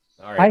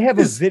 All right. I have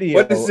a video.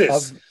 What is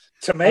this?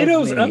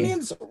 Tomatoes,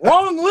 onions?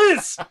 Wrong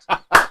list.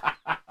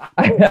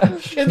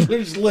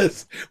 Schindler's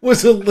List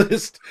was a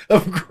list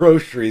of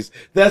groceries.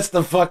 That's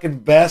the fucking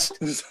best.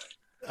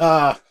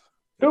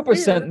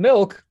 2%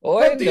 milk.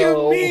 What do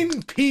you mean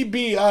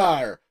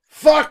PBR?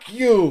 Fuck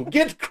you.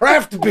 Get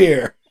craft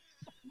beer.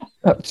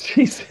 Oh,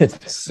 Jesus.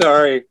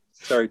 Sorry,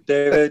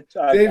 David.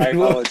 I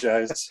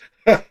apologize.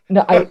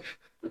 No,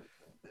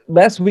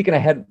 last weekend I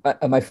had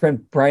my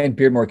friend Brian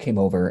Beardmore came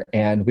over,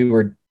 and we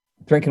were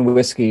drinking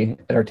whiskey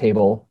at our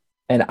table,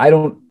 and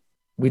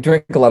we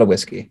drink a lot of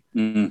whiskey.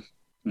 Mm-hmm.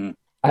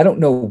 I don't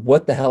know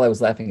what the hell I was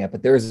laughing at,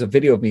 but there was a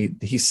video of me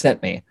that he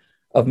sent me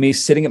of me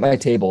sitting at my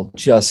table,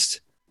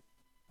 just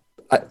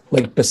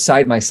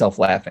beside myself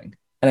laughing.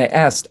 And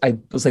I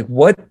was like,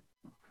 what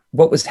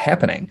was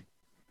happening?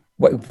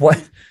 What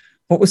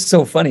was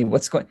so funny?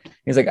 What's going?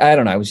 He's like, I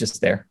don't know. I was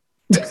just there.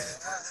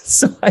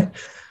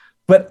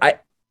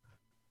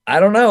 I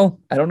don't know.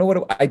 I don't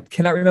know I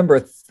cannot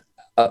remember.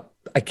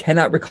 I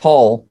cannot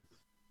recall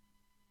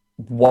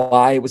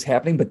why it was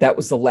happening, but that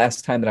was the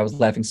last time that I was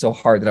laughing so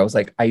hard that I was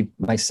like,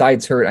 my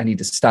sides hurt. I need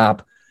to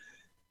stop.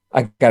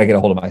 I got to get a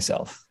hold of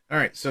myself. All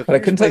right. So, but I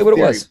couldn't tell you what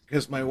it was,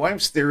 because my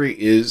wife's theory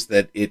is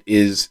that it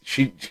is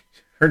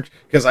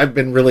because I've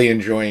been really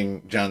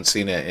enjoying John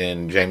Cena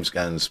and James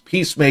Gunn's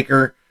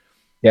Peacemaker.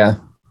 Yeah.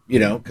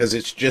 Because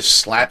it's just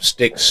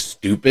slapstick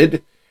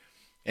stupid.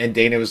 And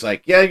Dana was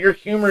like, yeah, your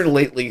humor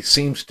lately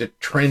seems to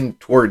trend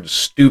towards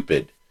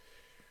stupid.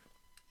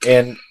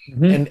 And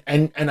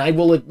and I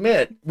will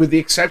admit, with the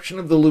exception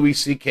of the Louis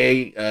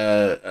C.K.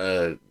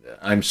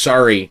 I'm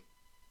sorry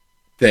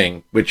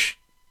thing, which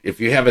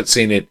if you haven't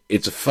seen it,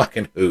 it's a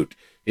fucking hoot.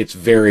 It's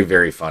very,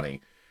 very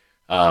funny.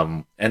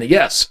 And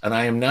yes, and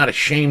I am not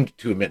ashamed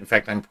to admit, in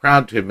fact, I'm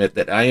proud to admit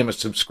that I am a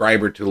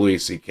subscriber to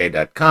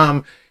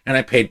LouisCK.com, and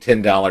I paid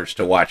 $10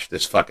 to watch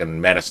this fucking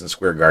Madison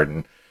Square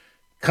Garden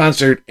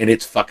concert, and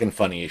it's fucking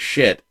funny as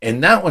shit.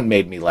 And that one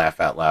made me laugh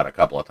out loud a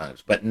couple of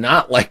times, but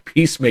not like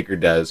Peacemaker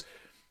does,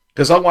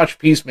 because I'll watch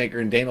Peacemaker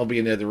and Dane will be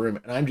in the other room,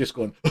 and I'm just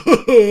going,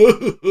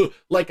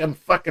 like I'm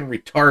fucking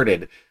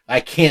retarded. I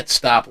can't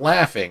stop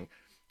laughing.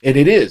 And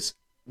it is.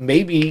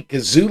 Maybe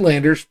because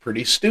Zoolander's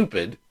pretty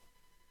stupid,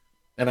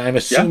 and I'm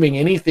assuming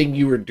anything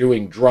you were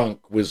doing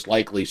drunk was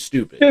likely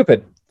stupid.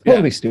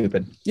 Totally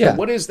stupid. Yeah. So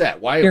what is that?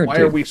 Why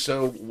are we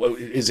so?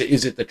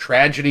 Is it the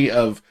tragedy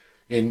of,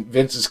 in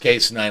Vince's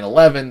case,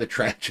 9/11, the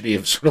tragedy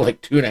of sort of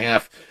like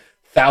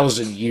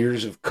 2,500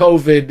 years of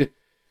COVID?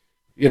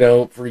 You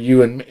know, for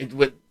you and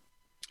me.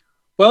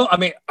 Well, I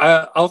mean,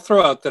 I'll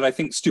throw out that I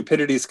think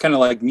stupidity is kind of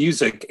like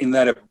music in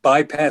that it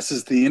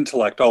bypasses the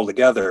intellect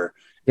altogether.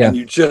 Yeah. And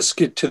you just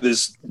get to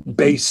this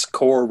base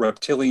core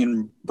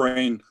reptilian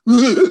brain,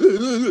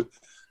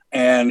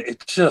 and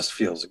it just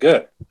feels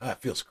good. It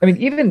feels great. I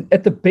mean, even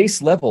at the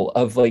base level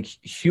of like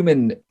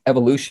human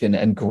evolution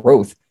and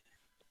growth,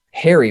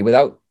 Harry,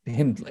 without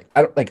him,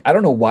 I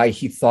don't know why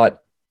he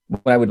thought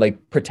when I would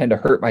like pretend to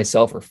hurt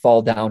myself or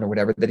fall down or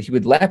whatever, that he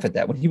would laugh at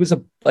that when he was a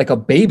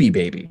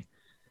baby.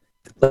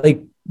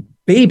 Like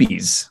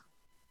babies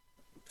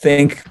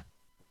think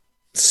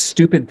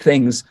stupid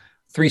things.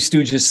 Three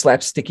Stooges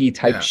slapsticky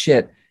type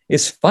shit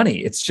is funny.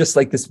 It's just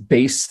like this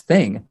base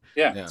thing.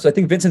 Yeah. So I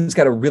think Vincent's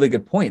got a really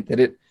good point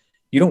that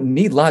you don't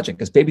need logic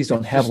because babies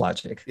don't have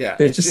logic. Yeah.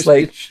 They're just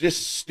like, it's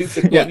just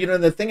stupid. Well, you know,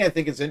 the thing I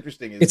think is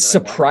interesting is it's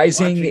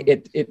surprising.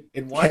 It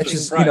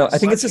catches, you know, I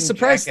think it's a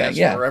surprise thing.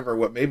 Yeah. Forever,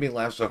 what made me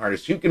laugh so hard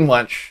is you can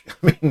watch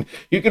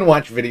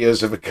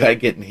videos of a guy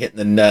getting hit in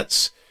the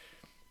nuts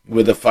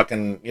with a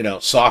fucking, you know,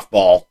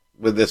 softball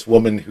with this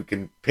woman who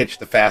can pitch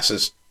the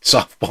fastest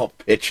softball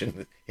pitch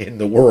in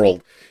the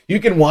world.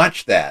 You can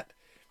watch that,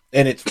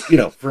 and it's, you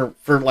know, for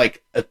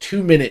like a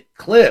 2-minute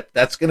clip,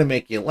 that's going to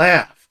make you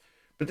laugh.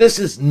 But this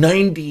is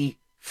 90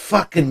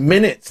 fucking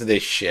minutes of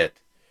this shit.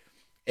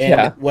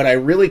 And what I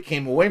really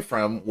came away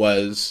from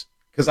was,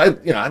 because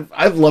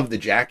I've loved the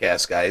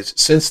Jackass guys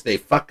since they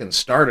fucking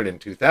started in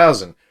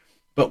 2000.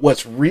 But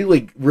what's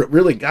really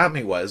got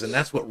me was, and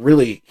that's what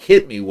really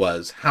hit me,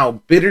 was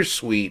how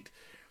bittersweet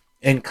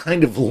and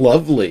kind of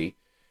lovely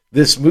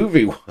this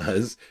movie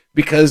was,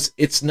 because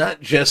it's not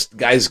just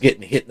guys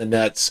getting hit in the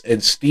nuts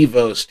and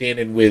Steve-O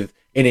standing with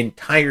an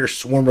entire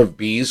swarm of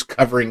bees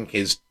covering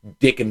his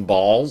dick and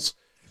balls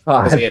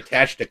because they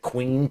attached a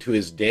queen to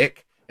his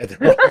dick and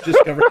they're all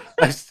just covered.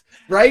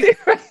 Right?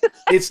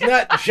 It's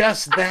not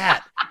just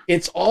that.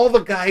 It's all the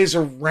guys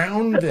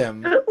around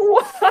them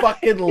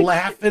fucking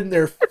laughing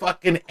their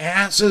fucking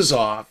asses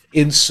off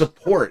in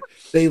support.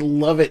 They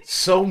love it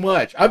so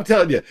much. I'm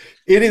telling you,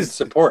 it is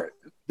support.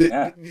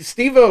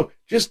 Steve-O,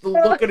 just the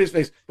look on his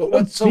face. But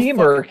what's so funny,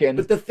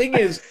 but the thing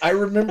is, I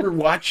remember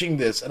watching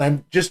this and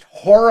I'm just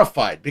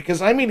horrified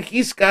because, I mean,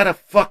 he's got a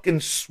fucking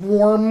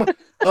swarm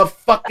of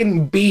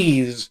fucking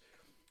bees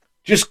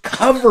just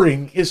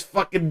covering his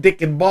fucking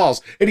dick and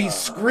balls. And he's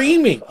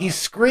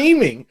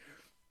screaming.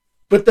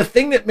 But the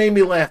thing that made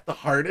me laugh the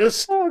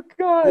hardest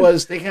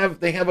was they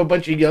have a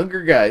bunch of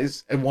younger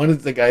guys, and one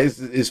of the guys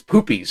is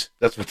Poopies.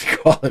 That's what they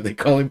call him. They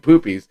call him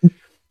Poopies.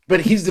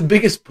 But he's the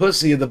biggest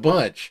pussy of the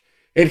bunch.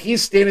 And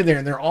he's standing there,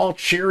 and they're all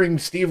cheering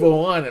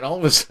Steve-O on, and all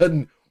of a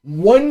sudden,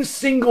 one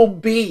single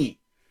bee,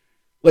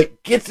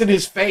 like, gets in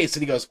his face,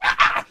 and he goes,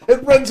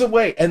 and runs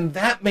away. And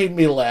that made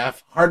me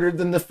laugh harder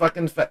than the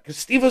fucking fact, because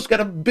Steve-O's got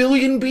 1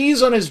 billion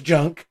bees on his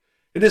junk,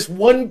 and this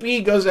one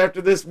bee goes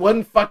after this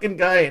one fucking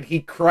guy, and he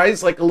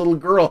cries like a little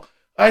girl.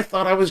 I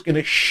thought I was going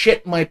to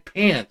shit my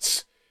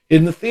pants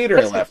in the theater.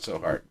 I laughed so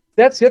hard.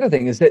 That's the other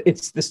thing, is that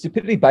it's the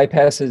stupidity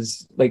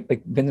bypasses, like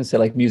Vincent said,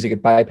 like music,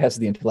 it bypasses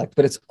the intellect,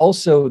 but it's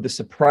also the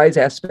surprise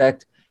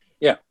aspect.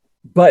 Yeah.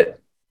 But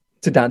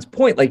to Don's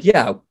point, like,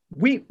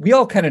 we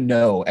all kind of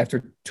know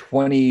after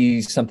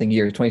 20 something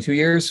years, 22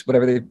 years,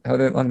 how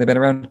long they've been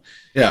around.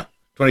 Yeah.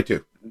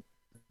 22.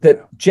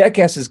 That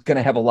Jackass is going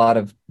to have a lot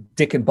of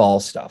dick and ball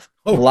stuff.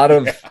 A lot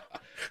of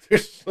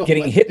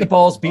getting hit in the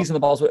balls, bees in the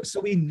balls.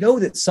 So we know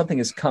that something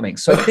is coming.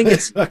 So I think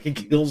it's fucking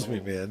kills me,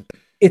 man.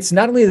 It's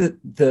not only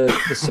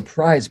the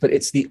surprise, but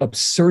it's the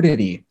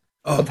absurdity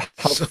of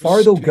how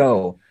far they'll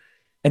go.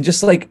 And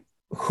just like,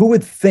 who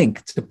would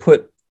think to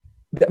put,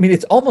 I mean,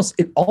 it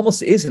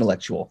almost is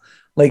intellectual.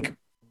 Like,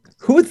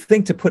 who would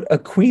think to put a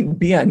queen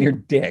bee on your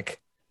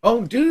dick?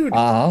 Oh, dude.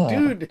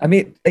 I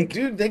mean, like,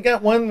 dude, they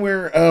got one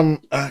where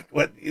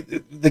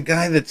the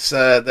guy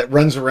that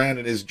runs around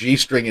in his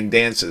G-string and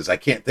dances. I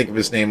can't think of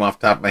his name off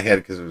the top of my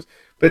head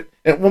but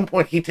at one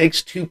point he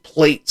takes two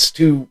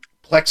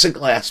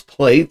plexiglass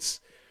plates,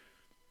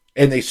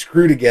 and they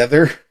screw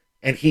together,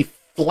 and he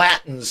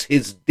flattens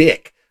his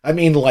dick. I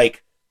mean,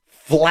 like,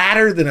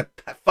 flatter than a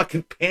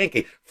fucking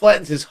pancake.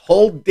 Flattens his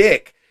whole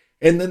dick,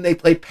 and then they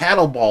play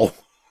paddleball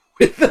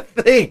with the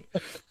thing.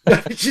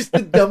 It's just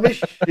the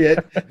dumbest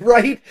shit,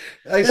 right?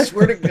 I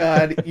swear to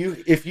God,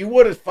 if you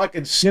want to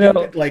fucking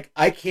stupid, like,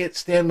 I can't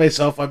stand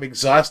myself, I'm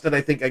exhausted,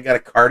 I think I got a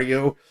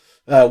cardio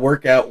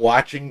workout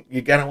watching,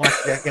 you gotta watch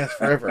Jackass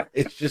forever.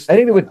 It's just, I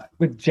think that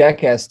with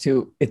Jackass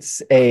too,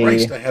 it's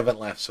Christ, I haven't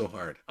laughed so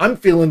hard. I'm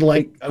feeling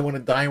like I want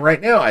to die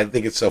right now. I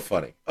think it's so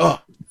funny. Oh,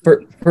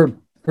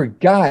 for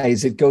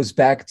guys, it goes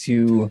back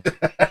to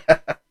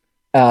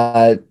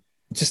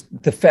just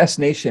the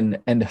fascination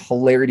and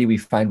hilarity we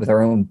find with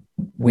our own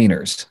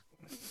wieners.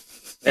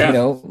 Yeah. You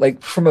know,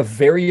 like from a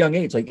very young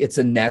age, like it's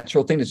a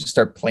natural thing to just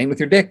start playing with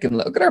your dick and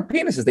look at our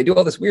penises. They do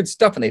all this weird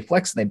stuff and they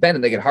flex and they bend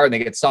and they get hard and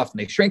they get soft and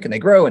they shrink and they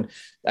grow. And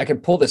I can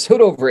pull this hood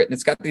over it and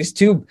it's got these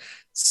two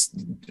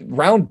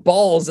round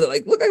balls that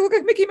like look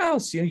like Mickey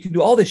Mouse. You know, you can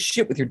do all this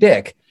shit with your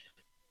dick.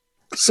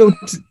 So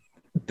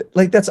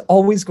like that's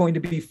always going to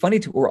be funny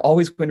to, we're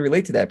always going to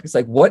relate to that because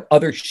like what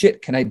other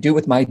shit can I do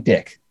with my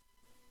dick?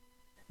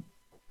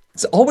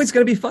 It's always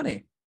going to be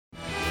funny.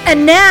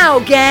 And now,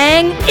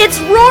 gang, it's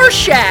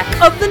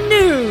Rorschach of the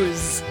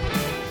news.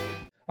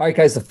 All right,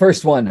 guys, the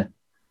first one.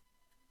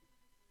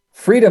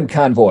 Freedom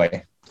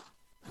Convoy.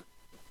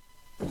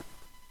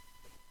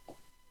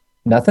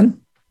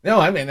 Nothing?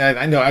 No, I mean,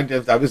 I know I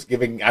was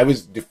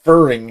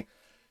deferring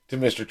to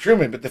Mr.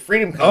 Truman, but the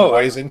Freedom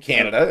Convoy is in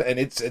Canada, and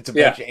it's a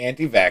bunch of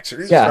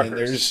anti-vaxxers,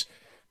 and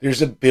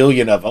there's a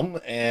billion of them,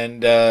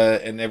 and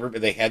everybody,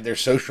 they had their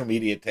social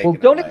media taken away.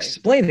 Well, don't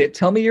explain it.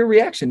 Tell me your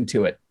reaction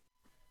to it.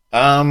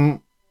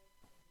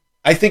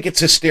 I think it's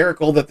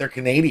hysterical that they're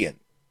Canadian.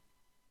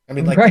 I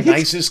mean, like the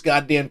nicest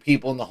goddamn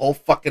people in the whole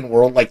fucking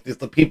world, like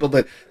the people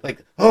that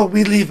like, oh,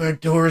 we leave our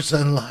doors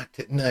unlocked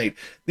at night.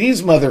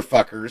 These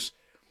motherfuckers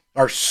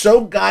are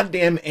so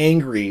goddamn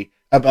angry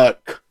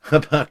about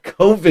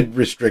COVID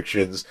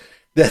restrictions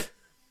that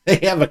they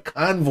have a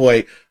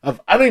convoy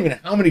of, I don't even know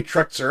how many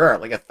trucks there are,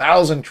 like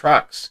 1,000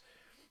 trucks.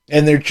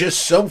 And they're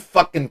just so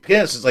fucking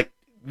pissed. It's like,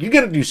 you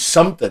got to do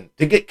something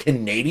to get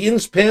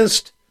Canadians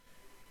pissed.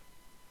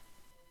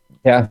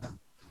 Yeah.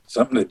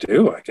 Something to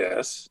do, I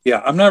guess.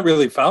 Yeah, I'm not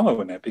really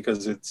following it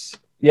because it's...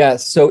 Yeah,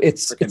 so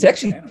it's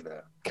actually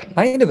Canada.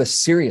 Kind of a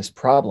serious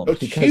problem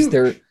because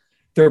huge.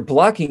 they're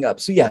blocking up.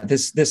 So yeah,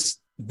 this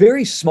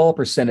very small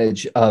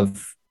percentage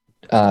of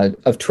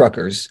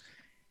truckers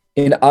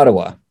in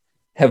Ottawa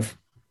have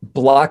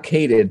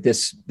blockaded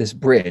this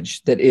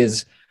bridge that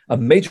is a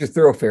major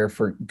thoroughfare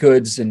for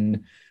goods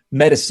and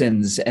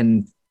medicines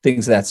and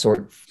things of that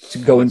sort to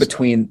go in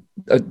between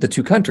the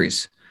two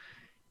countries.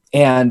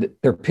 And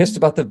they're pissed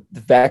about the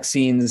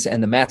vaccines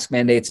and the mask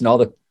mandates and all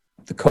the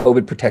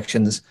COVID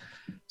protections.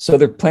 So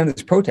they're planning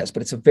this protest,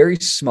 but it's a very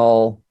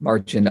small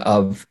margin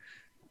of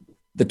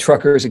the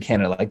truckers in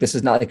Canada. Like this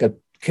is not like a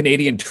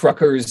Canadian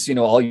truckers, you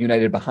know, all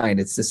united behind.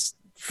 It's this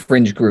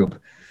fringe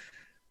group.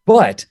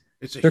 But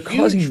they're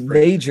causing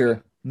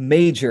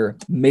major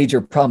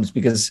problems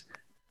because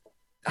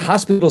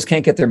hospitals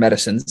can't get their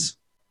medicines.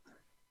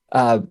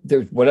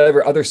 There's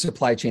whatever other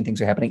supply chain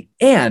things are happening.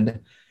 And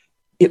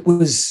it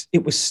was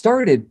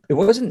started, it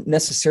wasn't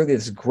necessarily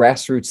this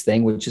grassroots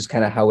thing, which is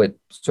kind of how it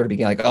sort of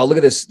began. Like, oh, look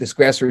at this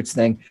grassroots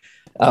thing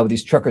with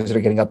these truckers that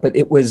are getting up. But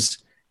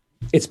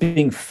it's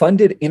being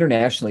funded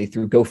internationally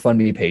through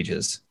GoFundMe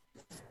pages.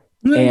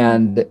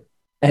 And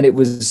it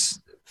was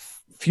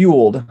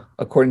fueled,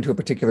 according to a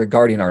particular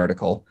Guardian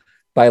article,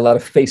 by a lot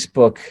of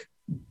Facebook,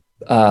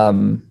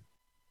 the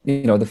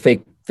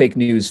fake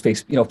news,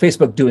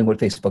 Facebook doing what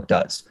Facebook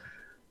does,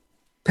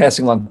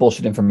 passing along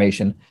bullshit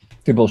information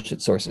through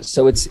bullshit sources.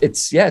 So it's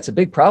a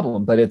big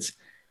problem, but it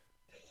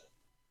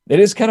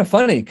is kind of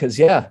funny because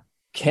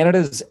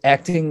Canada's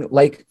acting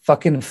like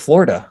fucking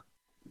Florida.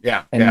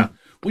 Yeah. And yeah.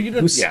 Well,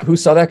 who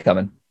saw that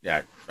coming?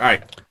 Yeah. All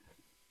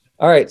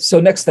right.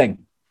 So next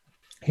thing,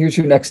 here's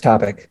your next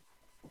topic: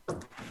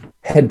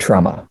 head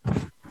trauma.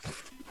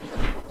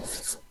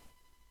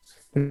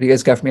 What do you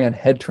guys got for me on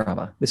head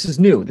trauma? This is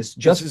new. This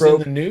just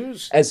broke in the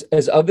news as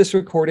of this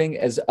recording,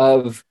 as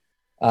of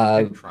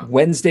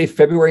Wednesday,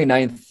 February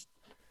 9th.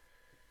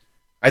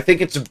 I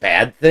think it's a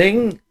bad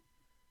thing.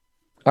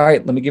 All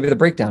right, let me give you the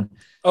breakdown.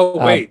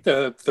 Oh, wait,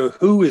 the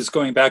Who is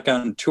going back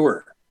on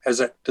tour. Does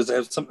it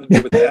have something to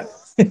do with that?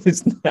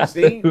 It's not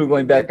the Who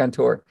going back on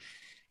tour.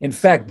 In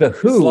fact, the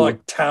Who, it's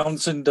like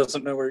Townsend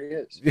doesn't know where he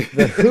is.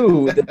 The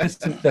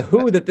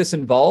Who that this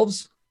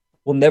involves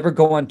will never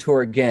go on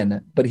tour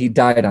again, but he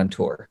died on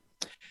tour.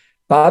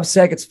 Bob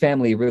Saget's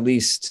family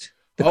released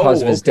the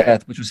cause of his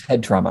death, which was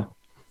head trauma.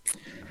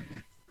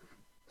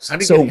 How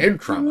did he get head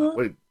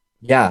trauma?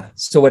 Yeah.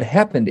 So what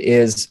happened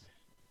is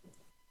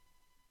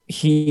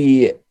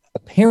he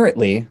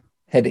apparently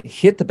had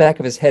hit the back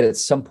of his head at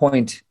some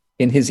point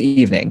in his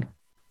evening,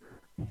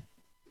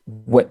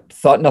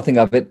 thought nothing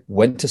of it,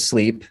 went to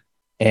sleep,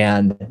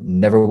 and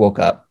never woke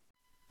up.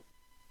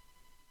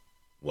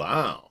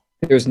 Wow.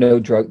 There's no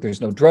drugs,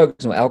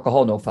 no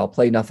alcohol, no foul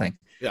play, nothing.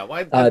 Yeah.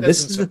 Why?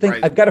 This is the thing.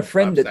 I've got a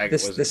friend that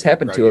this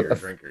happened to.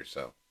 Drinker,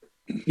 so.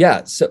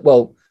 Yeah.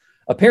 So,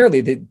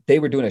 apparently they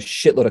were doing a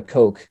shitload of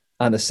coke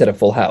on the set of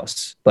Full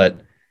House,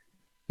 but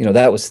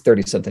that was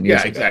 30 something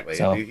years ago. Exactly.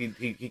 So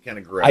He kind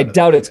of grew out I of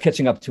doubt that. it's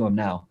catching up to him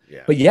now.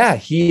 Yeah. But yeah,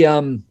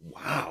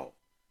 Wow.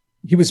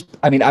 he was,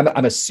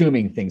 I'm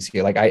assuming things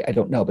here. Like, I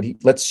don't know, but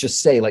let's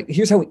just say, like,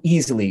 here's how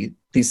easily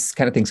these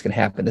kind of things can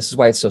happen. This is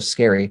why it's so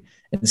scary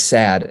and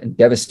sad and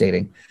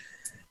devastating.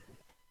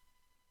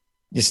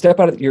 You step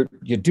out of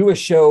you do a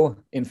show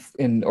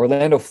in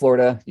Orlando,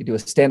 Florida. You do a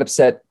stand-up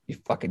set. You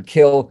fucking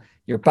kill.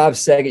 You're Bob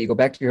Saget. You go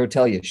back to your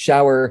hotel. You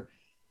shower.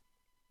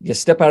 You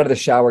step out of the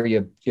shower.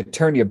 You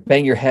turn. You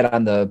bang your head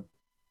on the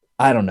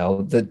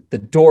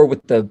door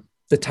with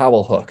the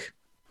towel hook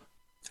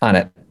on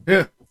it.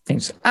 Yeah. And you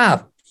say,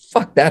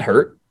 fuck, that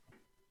hurt.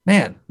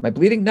 Man, am I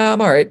bleeding? No,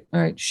 I'm all right.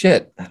 All right,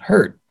 shit, that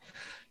hurt.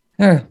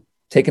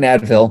 Take an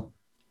Advil,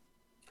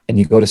 and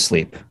you go to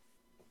sleep.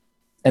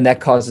 And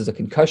that causes a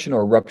concussion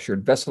or a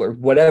ruptured vessel or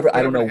whatever.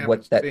 I don't know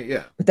what that.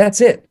 But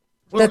that's it.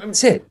 Well,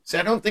 that's it. So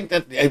I don't think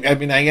that. I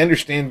mean, I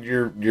understand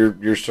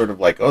you're sort of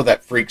like, oh,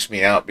 that freaks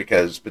me out but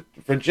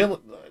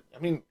fragility. I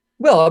mean.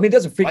 Well, it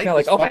doesn't freak me out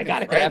like, oh my life is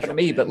God, it could fragile, happen to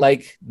me. man. But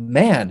like,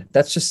 man,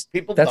 that's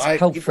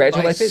how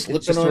fragile life is.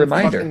 It's just a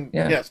reminder.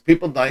 Yes,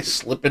 people die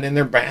slipping in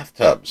their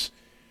bathtubs.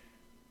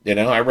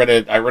 I read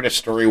a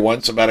story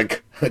once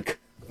about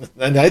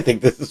and I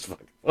think this is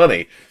fucking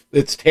funny.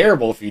 It's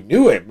terrible if you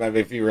knew him. I mean,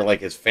 if you were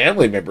like his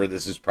family member,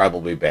 this is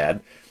probably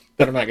bad.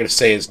 But I'm not going to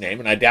say his name,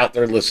 and I doubt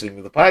they're listening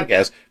to the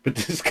podcast. But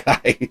this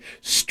guy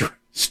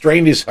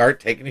strained his heart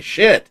taking a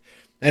shit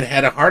and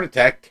had a heart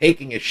attack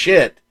taking a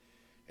shit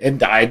and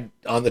died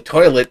on the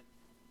toilet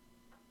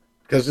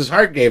because his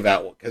heart gave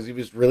out because he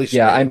was really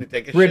straining to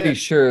take a shit. I'm pretty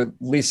sure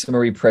Lisa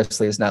Marie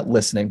Presley is not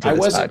listening to this podcast. I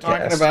wasn't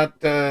talking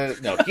about...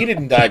 no, he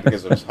didn't die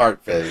because of his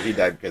heart failure. He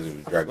died because of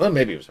his drug. Well,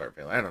 maybe it was heart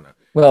failure. I don't know.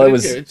 Well, it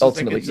was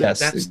ultimately, yes.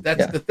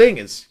 That's the thing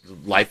is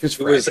life is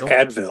fragile.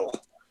 It was Advil.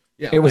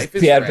 Yeah, it was the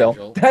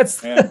Advil.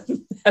 That's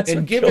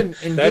and given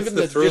that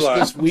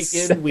just this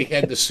weekend we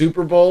had the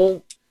Super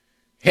Bowl,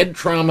 head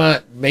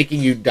trauma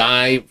making you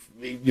die,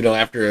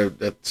 after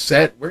a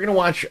set, we're going to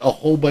watch a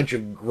whole bunch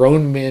of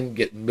grown men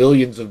get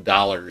millions of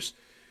dollars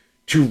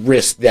to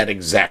risk that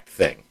exact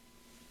thing.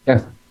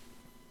 Yeah.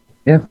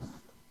 Yeah.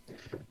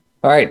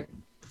 All right.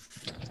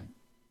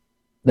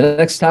 The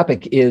next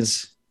topic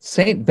is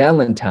Saint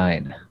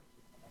Valentine.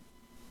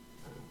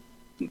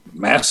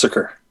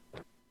 Massacre.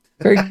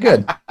 Very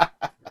good.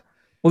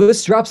 Well,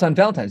 this drops on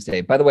Valentine's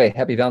Day. By the way,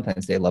 happy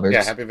Valentine's Day, lovers.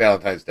 Yeah, happy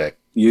Valentine's Day.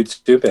 You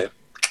too, babe.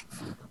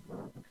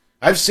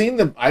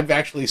 I've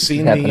actually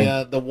seen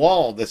the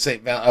wall,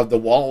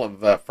 the wall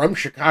of from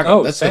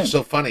Chicago. That's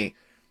so funny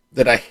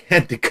that I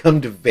had to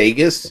come to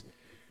Vegas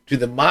to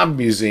the Mob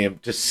Museum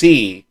to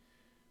see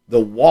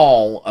the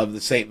wall of the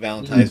St.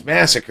 Valentine's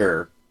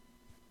Massacre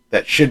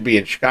that should be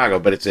in Chicago,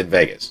 but it's in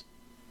Vegas.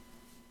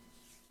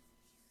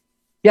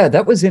 Yeah,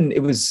 it was in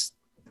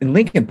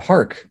Lincoln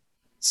Park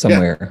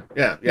somewhere.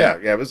 Yeah.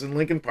 It was in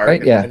Lincoln Park.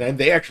 Right, and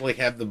they actually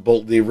have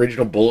the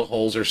original bullet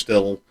holes are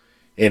still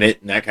in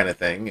it and that kind of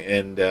thing.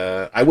 And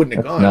I wouldn't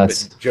have gone,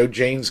 nuts. But Joe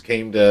Janes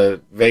came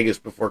to Vegas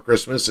before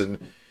Christmas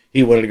and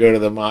he wanted to go to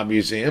the Mob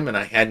Museum and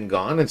I hadn't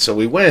gone. And so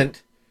we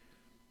went.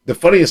 The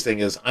funniest thing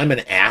is I'm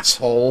an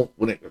asshole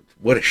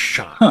what a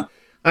shock. Huh.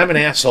 I'm an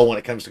asshole when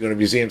it comes to going to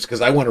museums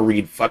because I want to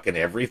read fucking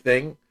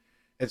everything.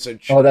 And so,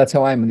 that's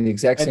how I'm in the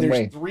exact same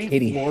way. And there's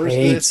 3 floors to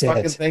this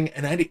fucking thing,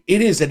 and it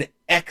is an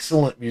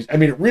excellent museum. I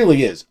mean, it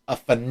really is a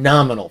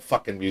phenomenal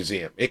fucking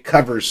museum. It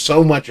covers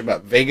so much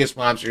about Vegas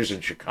mobsters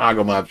and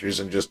Chicago mobsters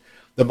and just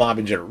the mob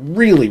in general.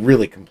 Really,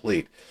 really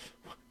complete.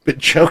 But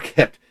Joe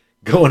kept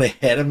going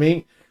ahead of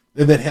me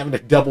and then having to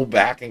double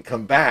back and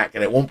come back.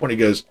 And at one point he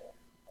goes,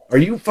 "Are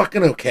you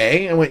fucking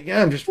okay?" I went,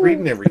 "Yeah, I'm just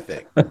reading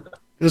everything." He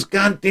goes,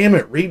 "God damn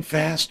it, read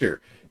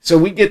faster."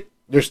 So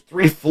there's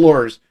 3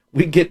 floors.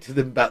 We get to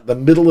about the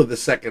middle of the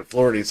 2nd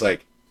floor, and he's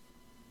like,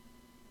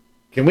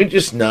 "Can we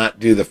just not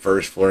do the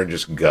 1st floor and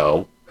just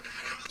go?"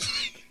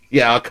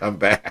 Yeah, I'll come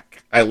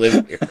back. I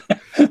live here.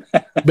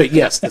 But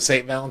yes, the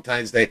St.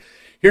 Valentine's Day.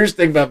 Here's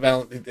the thing about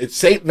Valentine. It's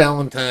St.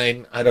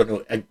 Valentine. I don't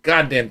know a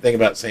goddamn thing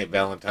about St.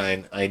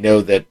 Valentine. I know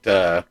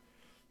that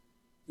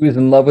he was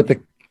in love with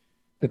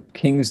the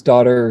king's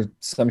daughter,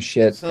 some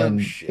shit.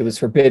 It was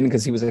forbidden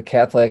because he was a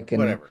Catholic.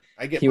 And whatever.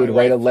 He would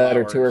write a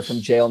letter to her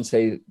from jail and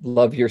say,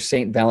 "Love your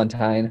Saint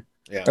Valentine,"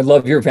 or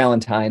 "Love your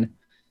Valentine,"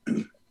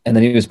 and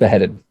then he was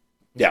beheaded.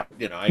 Yeah,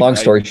 long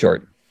story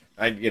short,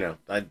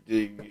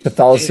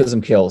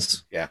 Catholicism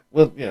kills. Yeah,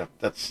 well,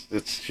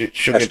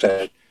 she'll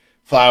get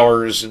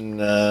flowers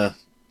and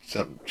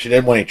she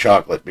didn't want any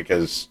chocolate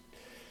because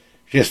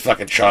she has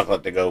fucking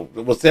chocolate to go.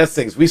 Well, that's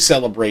things we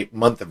celebrate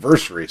month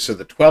anniversary, so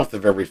the 12th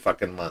of every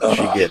fucking month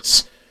she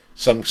gets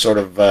some sort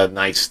of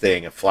nice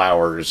thing of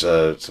flowers,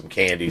 some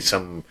candy,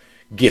 some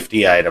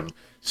gifty item.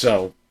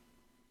 So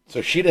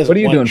she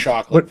doesn't want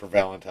chocolate for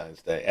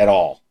Valentine's Day at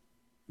all.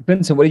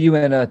 Vincent, what are you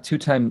and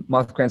 2-time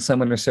Moth Grand Slam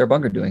winner Sarah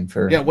Bunger doing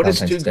for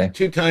Valentine's Day?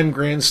 2-time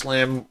Grand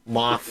Slam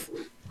Moth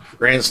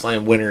Grand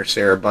Slam winner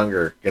Sarah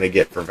Bunger going to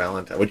get for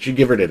Valentine? What'd you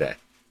give her today?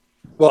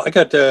 Well, I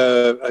got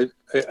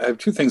I have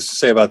 2 things to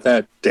say about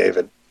that,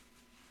 David.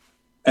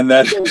 And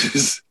that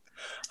is,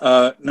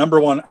 number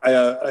one,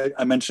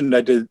 I mentioned I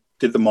did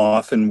did the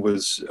moth and I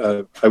was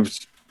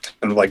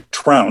kind of like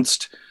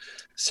trounced.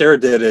 Sarah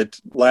did it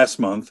last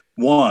month,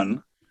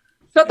 won.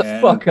 Shut the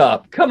fuck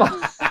up. Come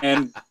on.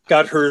 And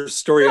got her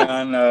story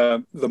on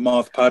the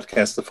Moth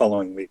podcast the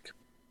following week.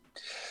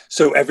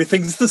 So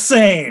everything's the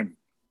same.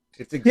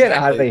 It's exactly, get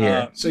out of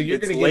here. So you're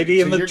going to get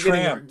Lady and the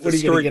Tramp. What are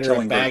you going to get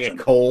her, a bag of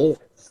coal?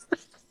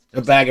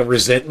 A bag of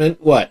resentment?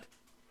 What?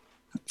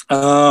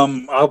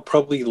 I'll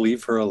probably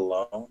leave her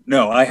alone.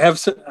 No, I have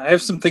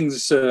some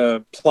things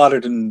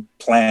plotted and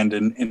planned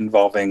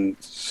involving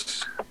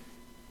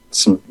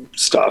some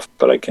stuff,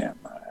 but I can't.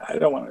 I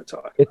don't want to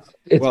talk.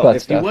 It's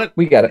butt stuff.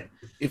 We got it.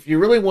 If you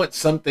really want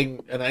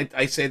something, and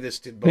I say this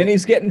to both,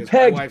 Minnie's getting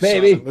pegged,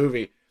 baby. Saw the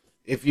movie.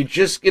 If you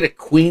just get a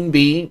queen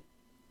bee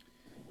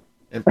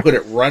and put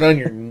it right on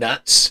your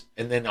nuts,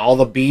 and then all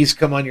the bees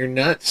come on your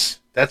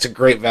nuts, that's a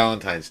great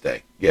Valentine's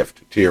Day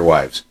gift to your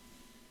wives.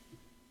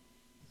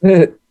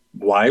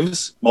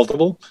 Wives?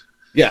 Multiple?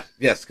 Yeah,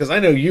 yes, because I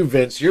know you,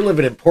 Vince. You're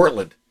living in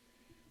Portland.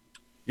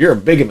 You're a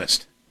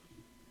bigamist.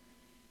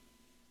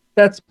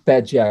 That's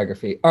bad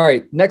geography. All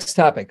right, next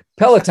topic.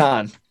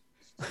 Peloton.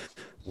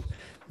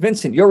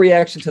 Vincent, your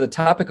reaction to the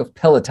topic of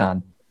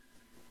Peloton.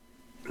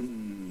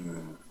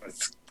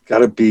 It's got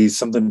to be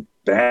something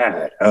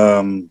bad.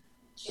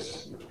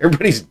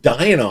 Everybody's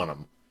dying on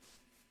them.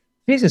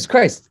 Jesus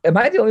Christ. Am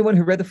I the only one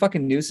who read the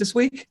fucking news this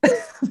week?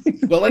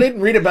 Well, I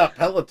didn't read about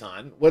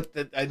Peloton.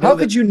 How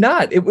could you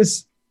not? It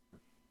was...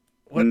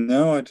 What?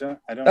 No, I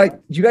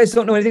don't. You guys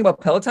don't know anything about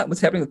Peloton? What's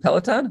happening with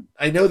Peloton?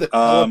 I know that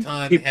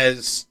Peloton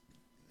has...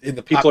 In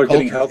the people are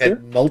getting healthier.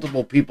 Had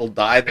multiple people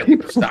died,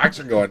 and the stocks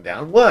are going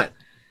down. What?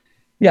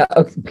 Yeah,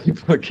 okay,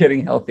 people are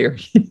getting healthier.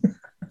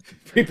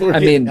 People are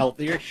getting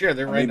healthier. Sure,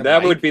 they're right.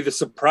 That would be the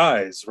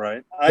surprise,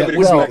 right? I would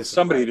expect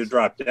somebody to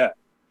drop dead.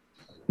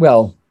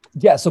 Well,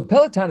 yeah. So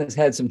Peloton has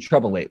had some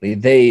trouble lately.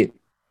 They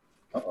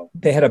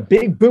had a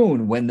big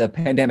boon when the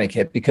pandemic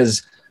hit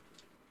because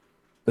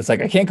it's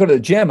like I can't go to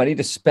the gym. I need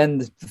to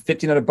spend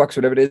 $1,500 or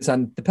whatever it is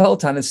on the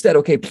Peloton instead.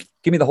 Okay,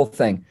 give me the whole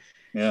thing.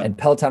 Yeah. And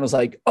Peloton was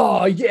like,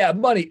 oh, yeah,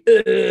 money.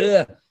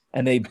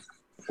 And they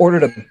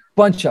ordered a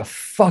bunch of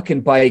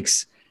fucking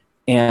bikes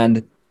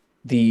and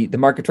the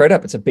market dried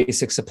up. It's a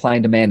basic supply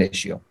and demand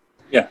issue.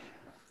 Yeah.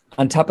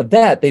 On top of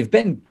that, they've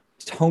been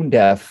tone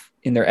deaf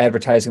in their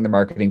advertising, their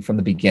marketing from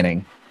the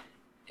beginning.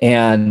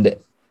 And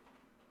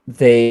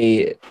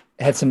they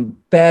had some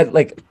bad,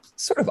 like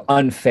sort of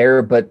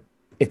unfair, but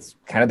it's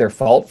kind of their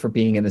fault for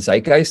being in the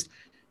zeitgeist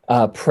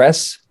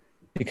press.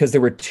 Because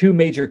there were two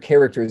major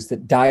characters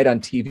that died on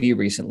TV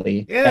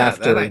recently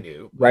after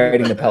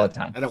riding the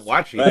Peloton. I don't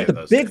watch either of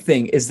those. The big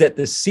thing is that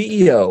the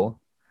CEO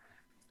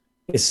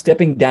is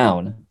stepping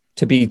down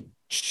to be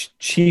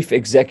chief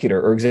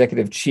executor or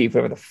executive chief,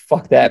 whatever the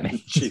fuck that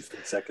means. Chief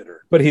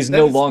executor. But he's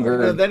no longer...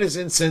 No, that is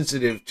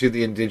insensitive to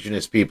the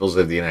indigenous peoples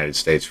of the United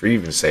States for you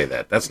even to say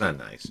that. That's not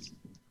nice.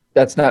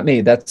 That's not me.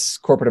 That's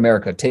corporate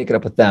America. Take it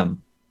up with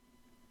them.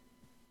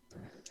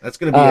 That's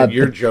going to be in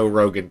your Joe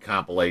Rogan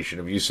compilation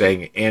of you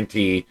saying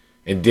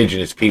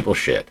anti-indigenous people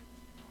shit.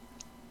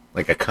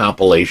 Like a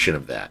compilation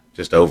of that,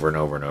 just over and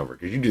over and over.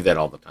 Because you do that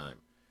all the time.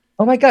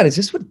 Oh my God, is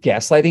this what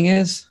gaslighting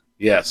is?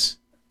 Yes.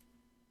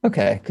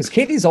 Okay, because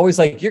Katie's always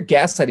like, you're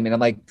gaslighting me.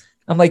 And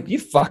I'm like, you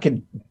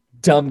fucking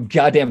dumb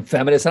goddamn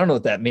feminist. I don't know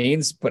what that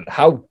means, but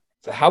how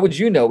would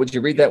you know? Would you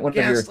read that one?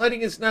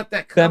 Gaslighting is not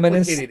that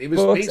complicated. It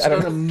was based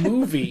on a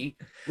movie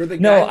where the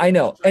guy... No, I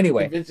know.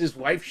 Anyway. Convinced his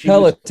wife she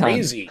was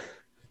crazy.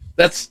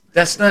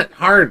 That's not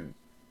hard.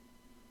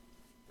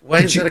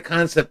 Why is that a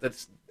concept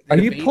that's... Are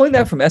you pulling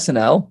that from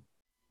SNL?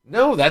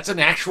 No, that's an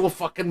actual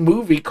fucking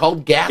movie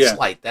called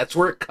Gaslight. Yeah. That's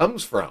where it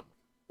comes from.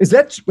 Is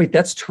that... Wait,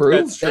 that's true?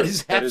 That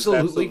is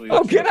absolutely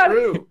oh, get out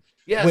true. Of here.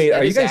 Yes, wait,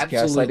 are you guys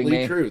gaslighting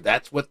me? True.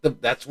 That's where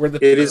the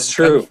it is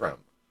true. Comes from.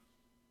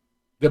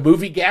 The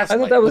movie Gaslight.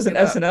 I thought that was an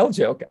SNL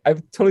joke. I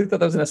totally thought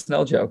that was an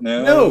SNL joke.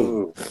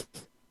 No.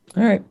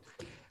 All right.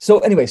 So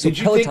anyway, did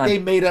you think they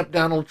made up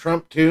Donald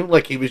Trump too?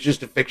 Like he was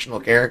just a fictional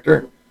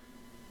character?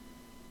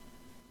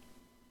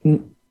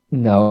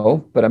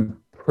 No, but I'm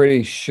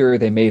pretty sure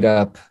they made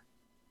up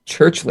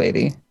Church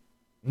Lady.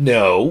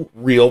 No,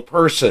 real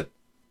person.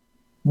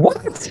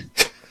 What?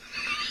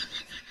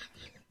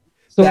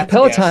 So that's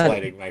Peloton,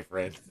 gaslighting, my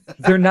friend.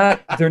 they're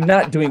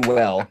not doing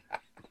well.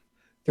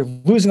 They're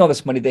losing all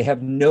this money. They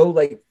have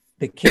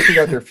they can't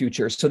figure out their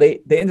future. So they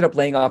ended up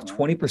laying off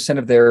 20%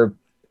 of their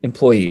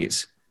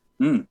employees.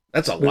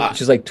 That's a lot.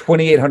 Which is like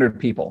 2,800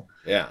 people.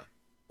 Yeah.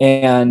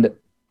 And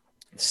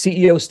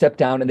CEO stepped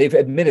down and they've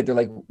admitted, they're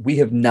like, we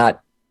have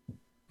not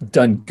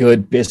done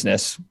good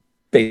business,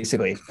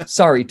 basically.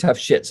 Sorry, tough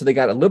shit. So they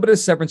got a little bit of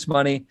severance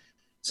money,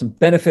 some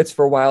benefits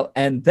for a while,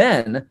 and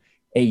then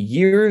a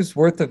year's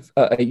worth of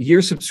a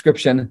year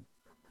subscription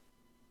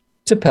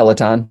to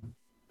Peloton.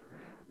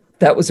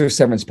 That was their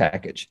severance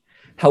package.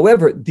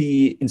 However,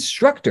 the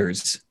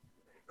instructors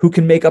who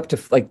can make up to,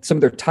 like, some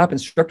of their top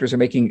instructors are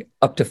making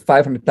up to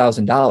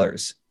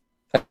 $500,000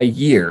 a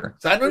year.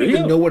 So I don't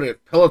even know what a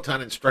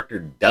Peloton instructor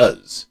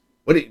does.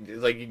 What,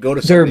 like, you go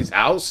to somebody's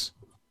house?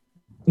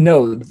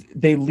 No,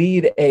 they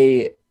lead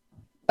a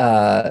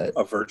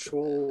a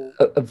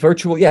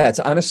virtual, yeah, it's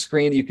on a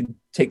screen. You can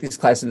take these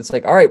classes, and it's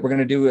like, all right, we're going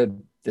to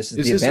do this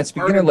is the advanced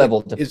beginner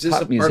level to is this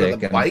pop a part music.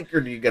 Of the bike,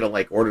 or do you got to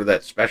like order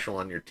that special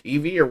on your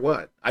TV, or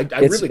what? I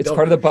really it's don't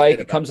part of the bike.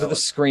 It about comes with a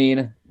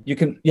screen. You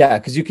can,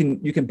 because you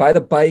can buy the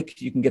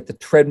bike, you can get the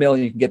treadmill,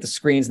 and you can get the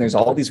screens, and there's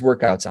all these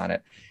workouts on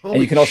it. Holy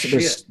and you can also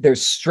shit.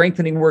 there's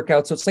strengthening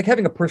workouts. So it's like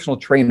having a personal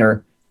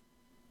trainer,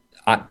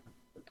 on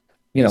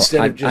your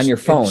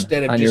phone.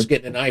 Instead of just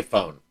getting an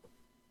iPhone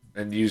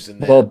and using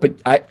that. Well, but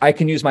I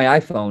can use my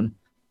iPhone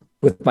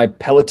with my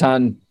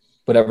Peloton,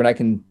 whatever, and I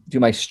can do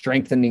my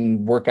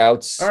strengthening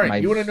workouts. All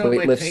right, you want to know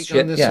what my take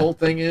on this whole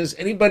thing is?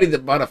 Anybody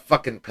that bought a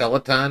fucking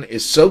Peloton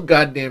is so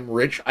goddamn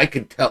rich, I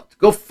can tell.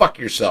 Go fuck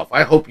yourself.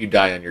 I hope you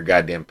die on your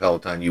goddamn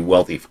Peloton, you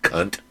wealthy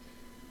cunt.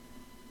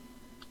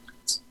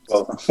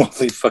 Well,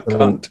 wealthy fuck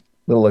cunt. A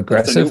little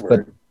aggressive,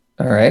 but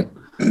all right.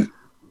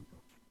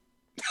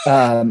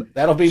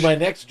 That'll be my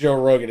next Joe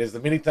Rogan, is the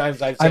many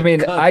times I've said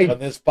cunt on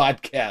this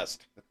podcast.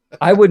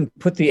 I wouldn't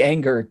put the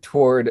anger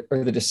toward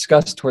or the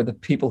disgust toward the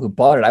people who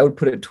bought it. I would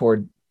put it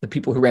toward the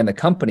people who ran the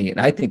company. And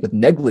I think with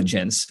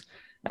negligence,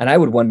 and I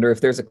would wonder if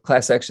there's a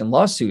class action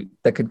lawsuit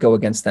that could go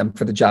against them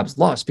for the jobs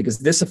lost, because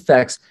this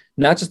affects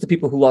not just the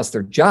people who lost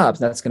their jobs,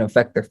 that's going to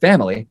affect their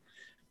family,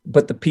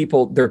 but the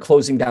people, they're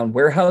closing down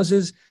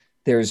warehouses.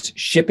 There's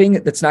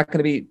shipping that's not going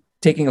to be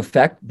taking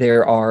effect.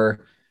 There are,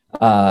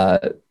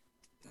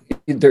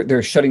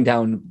 they're shutting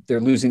down. They're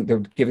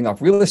giving off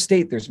real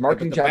estate. There's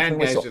marketing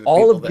jobs. So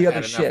all of the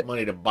other shit.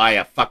 Money to buy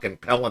a fucking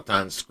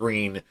Peloton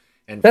screen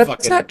and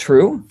that's not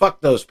true.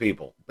 Fuck those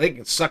people. They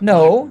can suck my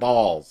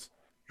balls.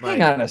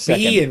 Hang on a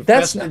second.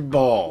 Bee-infested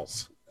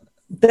balls.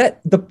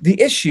 The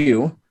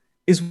issue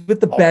is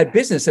with the bad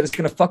business that it's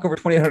going to fuck over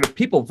 2,800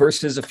 people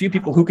versus a few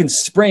people who can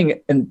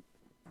spring and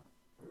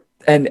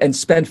spend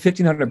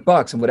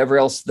 $1,500 and whatever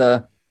else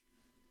the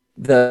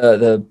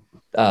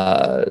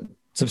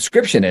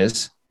subscription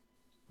is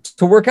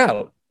to work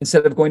out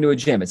instead of going to a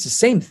gym. It's the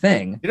same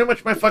thing. You know how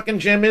much my fucking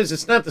gym is?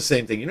 It's not the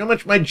same thing. You know how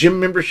much my gym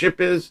membership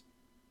is?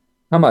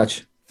 How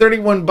much?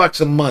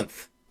 $31 a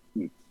month.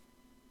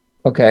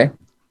 Okay.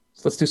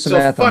 So let's do some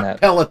math on that.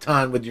 Fuck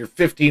Peloton with your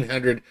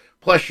 $1,500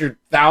 plus your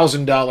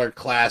 $1,000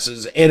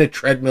 classes and a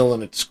treadmill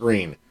and a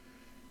screen.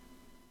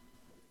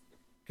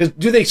 Because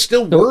do they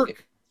still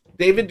work?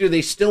 David, do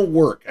they still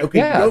work? Okay,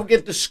 yeah. You don't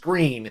get the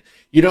screen.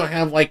 You don't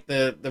have like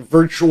the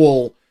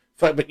virtual,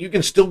 but you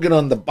can still get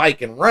on the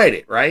bike and ride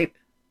it, right?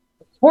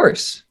 Of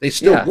course. They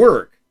still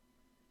work.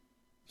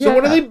 So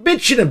what are they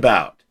bitching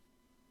about?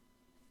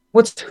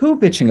 What's who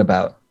bitching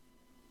about?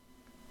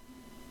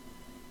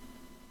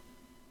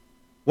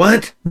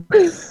 What?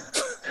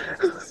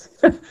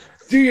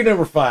 Do your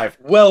number 5.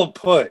 Well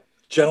put.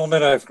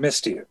 Gentlemen, I've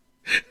missed you.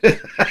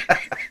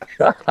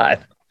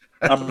 God.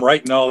 I'm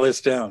writing all this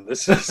down.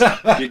 This is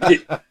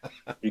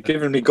you're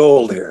giving me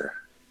gold here.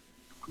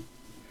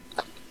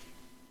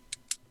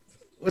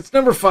 What's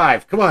number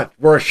 5? Come on,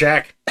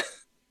 Rorschach.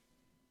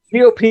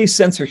 GOP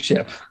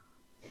censorship.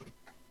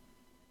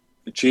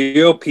 The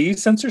GOP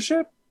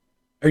censorship?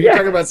 Are you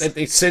talking about that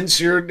they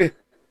censored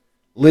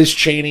Liz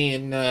Cheney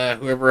and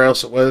whoever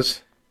else it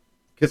was?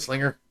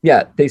 Kitzlinger?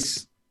 Yeah, they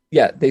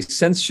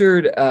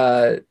censored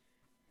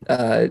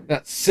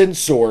not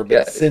censor,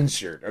 but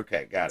censored.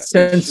 Okay, got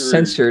it.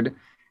 Censored.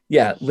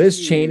 Yeah,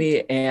 Liz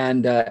Cheney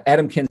and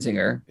Adam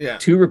Kinzinger,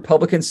 two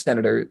Republican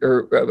senators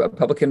or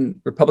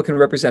Republican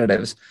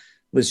representatives.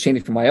 Liz Cheney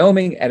from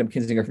Wyoming, Adam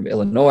Kinzinger from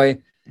Illinois.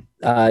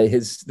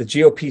 The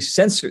GOP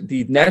censored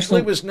the National.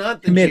 Actually, it was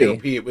not the Committee,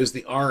 GOP; it was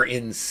the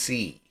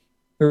RNC,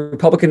 the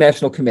Republican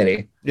National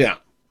Committee. Yeah,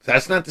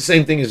 that's not the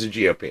same thing as the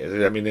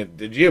GOP. I mean,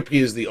 the GOP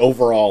is the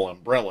overall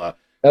umbrella.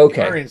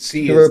 Okay, the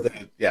RNC is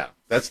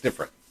that's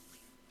different.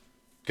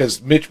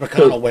 Because Mitch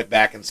McConnell went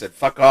back and said,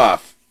 "Fuck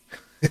off!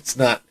 It's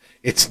not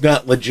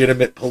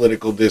legitimate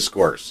political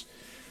discourse."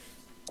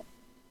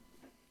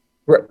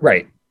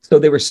 Right. So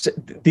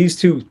these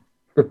two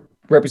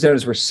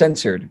representatives were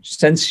censured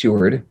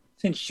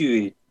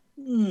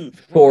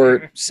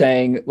for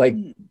saying like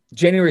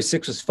January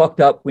 6th was fucked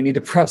up. We need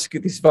to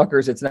prosecute these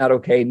fuckers. It's not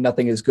okay.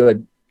 Nothing is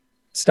good.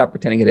 Stop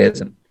pretending it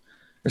isn't,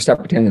 or stop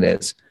pretending it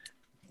is.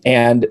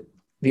 And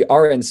the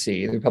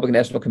RNC, the Republican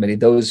National Committee,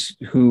 those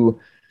who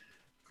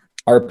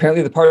are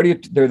apparently the party,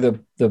 they're the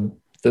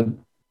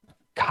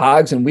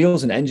cogs and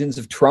wheels and engines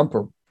of Trump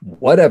or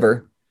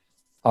whatever,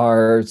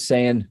 are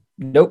saying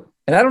nope.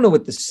 And I don't know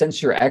what the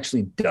censure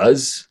actually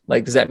does.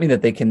 Like, does that mean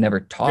that they can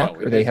never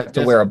talk, or they have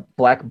to wear a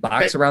black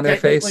box around their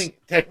face?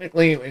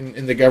 Technically,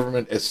 in the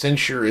government, a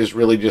censure is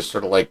really just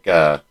sort of like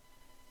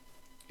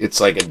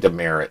it's like a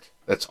demerit.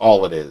 That's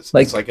all it is.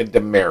 It's like a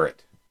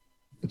demerit.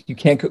 You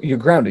can't go, you're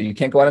grounded. You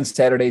can't go out on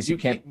Saturdays. You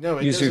can't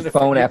use your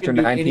phone after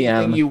 9 p.m.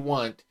 Anything you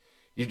want.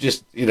 You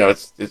just,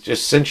 it's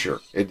just censure.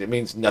 It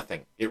means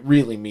nothing. It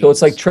really means. So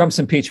it's like Trump's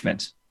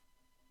impeachment.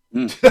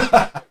 All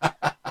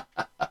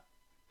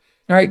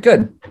right,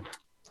 good.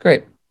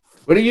 Great.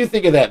 What do you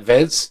think of that,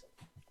 Vince?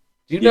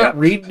 Do you not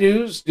read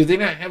news? Do they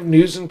not have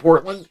news in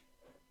Portland?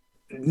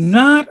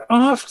 Not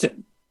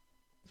often.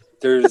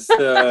 There's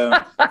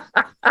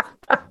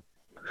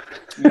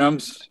I'm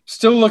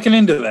still looking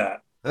into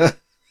that.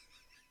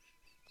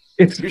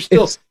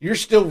 You're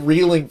still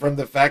reeling from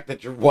the fact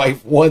that your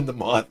wife won the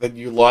month and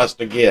you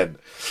lost again.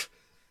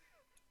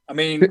 I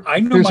mean, I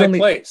know my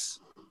place.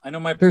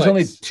 There's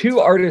only 2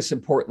 artists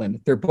in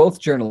Portland. They're both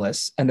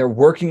journalists, and they're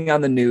working on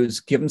the news.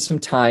 Give them some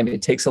time.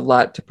 It takes a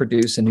lot to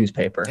produce a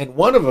newspaper. And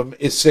one of them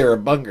is Sarah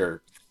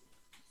Bunger,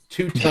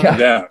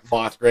 2-time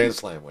Moth Grand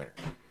Slam winner.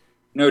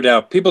 No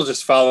doubt. People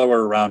just follow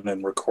her around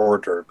and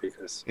record her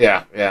because...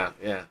 Yeah.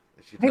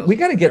 Hey, we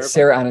got to get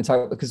Sarah on and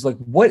talk, because, like,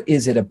 what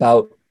is it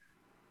about?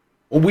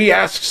 Well, we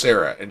asked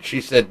Sarah, and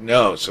she said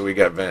no, so we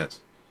got Vince.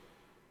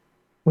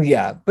 Well,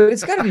 yeah, but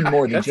it's got to be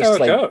more than That's just, how it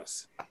like...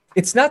 goes.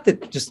 It's not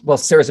that just, well,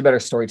 Sarah's a better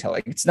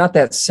storyteller. It's not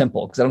that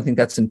simple, because I don't think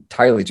that's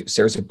entirely true.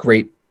 Sarah's a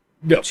great...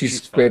 No,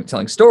 she's great at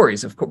telling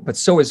stories, of course, but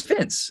so is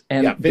Vince.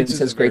 And Vince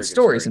has great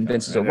stories, and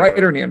Vince is a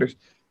writer, and he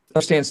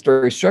understands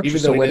story structure.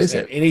 Even though he doesn't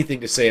have anything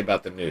to say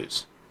about the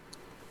news.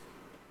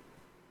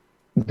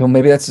 Well,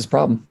 maybe that's his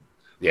problem.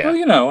 Yeah.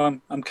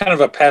 Well, I'm kind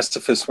of a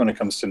pacifist when it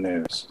comes to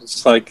news.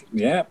 It's like,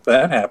 yeah,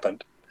 that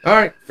happened. All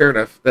right, fair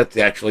enough. That's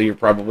actually, you're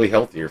probably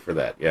healthier for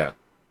that. Yeah.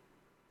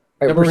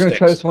 All right, we're going to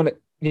try this one.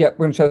 Yeah,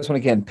 we're going to try this one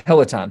again.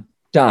 Peloton.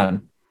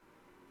 Don.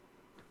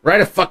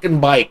 Ride a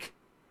fucking bike.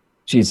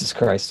 Jesus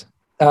Christ.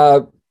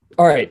 All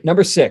right,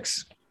 number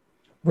 6.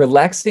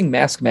 Relaxing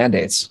mask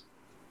mandates.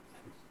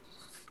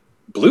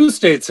 Blue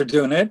states are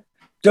doing it.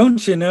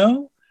 Don't you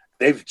know?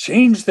 They've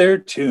changed their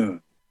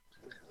tune.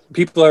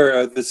 People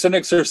are, the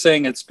cynics are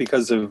saying it's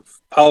because of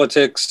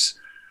politics,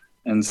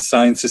 and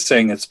science is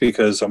saying it's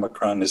because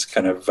Omicron is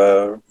kind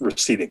of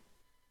receding.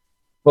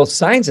 Well,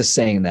 science is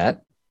saying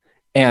that.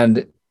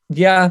 And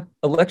yeah,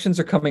 elections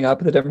are coming up.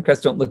 The Democrats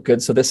don't look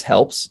good, so this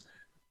helps.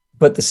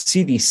 But the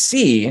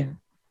CDC,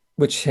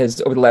 which has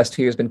over the last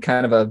 2 years been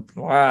kind of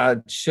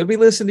a, should we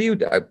listen to you?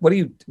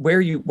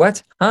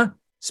 What? Huh?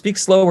 Speak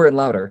slower and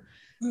louder.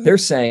 They're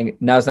saying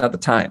now's not the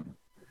time.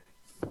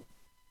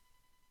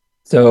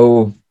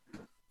 So,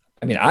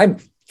 I mean, I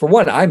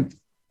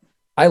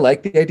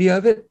like the idea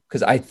of it,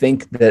 because I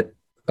think that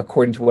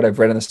according to what I've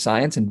read on the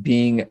science, and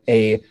being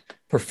a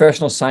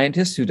professional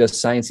scientist who does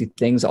sciencey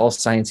things all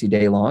sciencey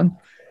day long,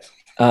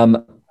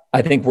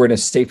 I think we're in a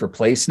safer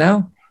place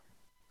now.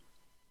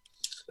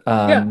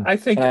 I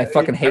think, and I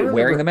fucking hate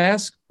wearing the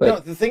mask. But no,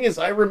 the thing is,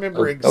 I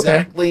remember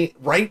exactly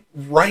right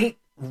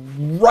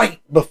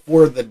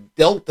before the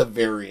Delta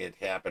variant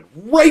happened.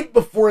 Right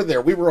before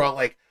there, we were all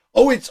like,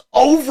 "Oh, it's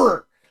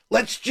over.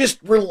 Let's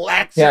just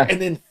relax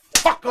and then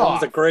fuck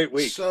off." It was a great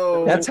week.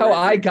 So that's how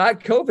I got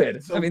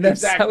COVID. So, I mean,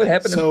 that's how it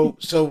happened.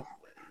 So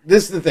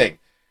this is the thing.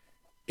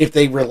 If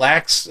they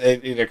relax,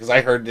 because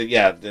I heard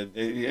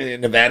that,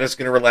 Nevada's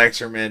going to relax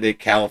their mandate,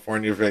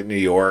 California, New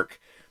York,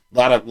 a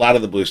lot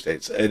of the blue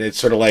states, and it's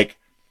sort of like,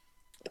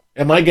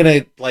 am I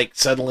going to like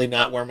suddenly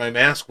not wear my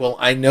mask? Well,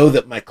 I know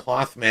that my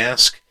cloth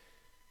mask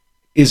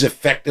is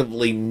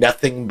effectively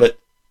nothing but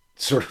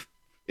sort of,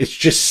 it's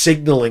just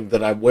signaling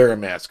that I wear a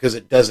mask, because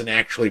it doesn't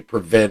actually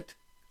prevent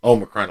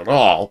Omicron at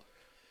all.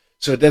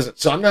 So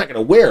I'm not going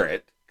to wear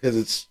it because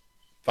it's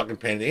fucking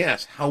pain in the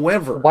ass.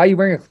 However, why are you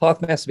wearing a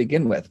cloth mask to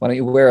begin with? Why don't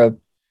you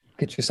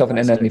get yourself an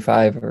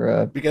N95 or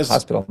a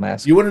hospital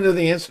mask? You want to know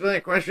the answer to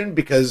that question?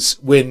 Because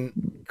when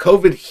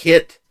COVID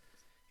hit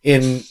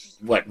in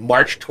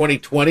March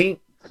 2020,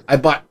 I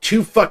bought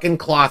 2 fucking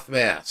cloth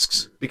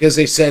masks because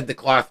they said the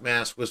cloth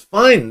mask was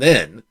fine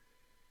then.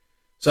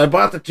 So I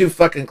bought the 2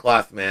 fucking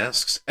cloth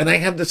masks, and I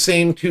have the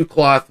same 2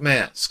 cloth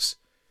masks.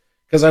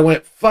 Because I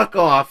went, fuck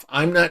off,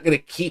 I'm not going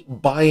to keep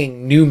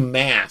buying new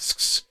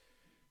masks.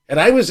 And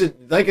I was,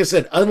 like I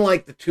said,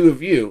 unlike the 2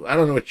 of you, I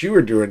don't know what you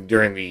were doing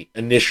during the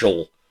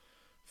initial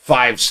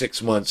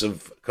 5-6 months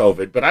of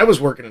COVID, but I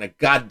was working in a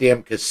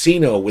goddamn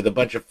casino with a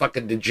bunch of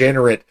fucking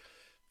degenerate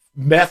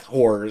meth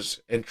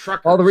whores and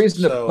truckers. All the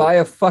reason to buy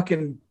a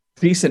fucking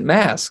decent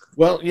mask.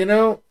 Well,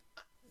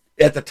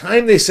 at the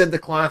time they said the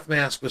cloth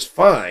mask was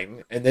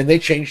fine, and then they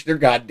changed their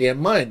goddamn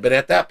mind. But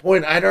at that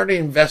point, I'd already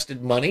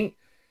invested money.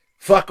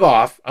 Fuck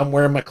off. I'm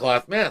wearing my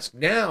cloth mask.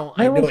 Now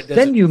I know it doesn't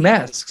send you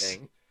masks.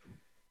 Anything.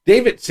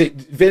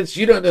 Vince,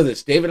 you don't know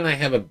this. David and I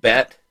have a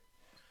bet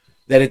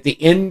that at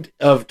the end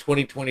of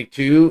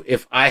 2022,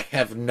 if I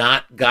have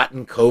not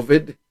gotten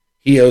COVID,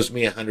 he owes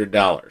me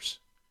 $100.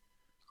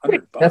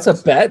 Wait, that's a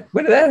bet?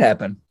 When did that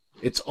happen?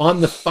 It's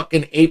on the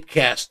fucking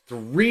ApeCast.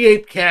 3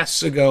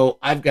 ApeCasts ago,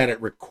 I've got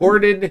it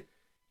recorded.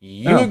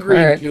 You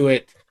agreed to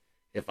it.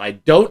 If I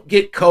don't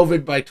get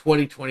COVID by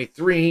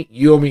 2023,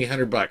 you owe me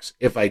 $100.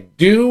 If I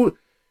do,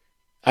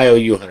 I owe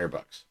you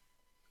 $100.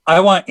 I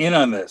want in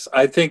on this.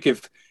 I think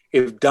if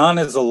Don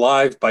is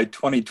alive by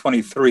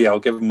 2023, I'll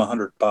give him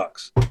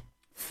 $100.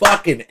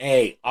 Fucking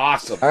A.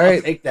 Awesome. All right.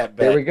 I'll take that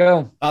bet. There we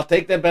go. I'll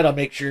take that bet. I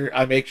make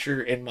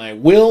sure in my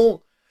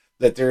will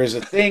that there is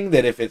a thing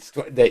that if it's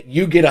that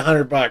you get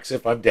 $100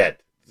 if I'm dead.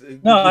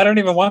 No, I don't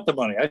even want the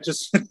money. I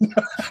just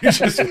you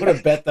just want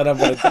to bet that I'm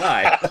going to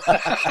die.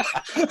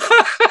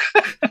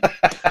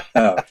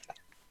 Oh,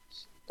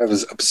 that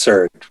was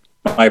absurd.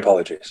 My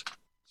apologies.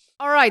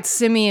 All right,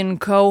 Simeon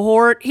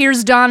cohort.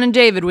 Here's Don and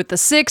David with the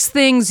 6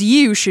 things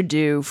you should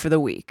do for the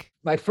week.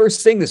 my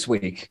first thing this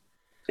week.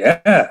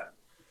 Yeah.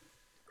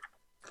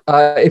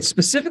 It's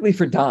specifically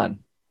for Don,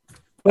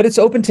 but it's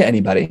open to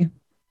anybody.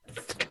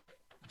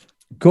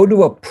 Go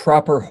to a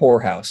proper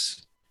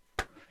whorehouse.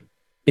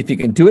 If you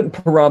can do it in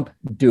Pahrump,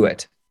 do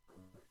it.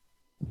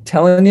 I'm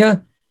telling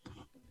you,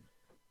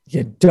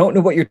 you don't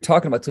know what you're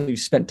talking about until you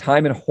spent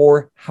time in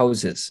whore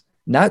houses.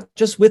 Not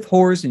just with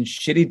whores and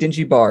shitty,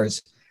 dingy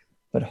bars,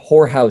 but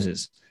whore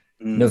houses.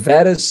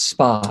 Nevada's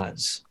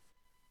spas.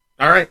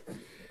 All right.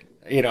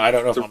 You know, I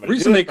don't know if I'm going to do it. The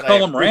reason they call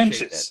them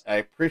ranches. I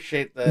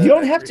appreciate that. You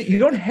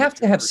don't have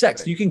to have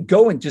sex. You can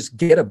go and just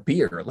get a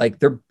beer,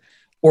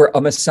 or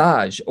a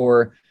massage,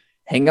 or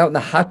hang out in the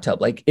hot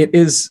tub. Like, it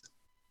is.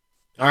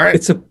 All right.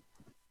 It's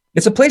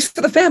a place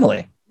for the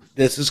family.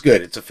 This is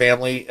good. It's a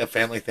family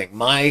thing.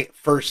 My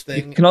first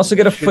thing. You can also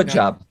get a foot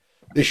job.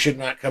 This should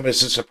not come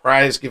as a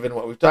surprise given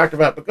what we've talked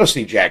about, but go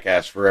see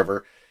Jackass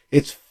Forever.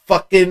 It's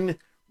fucking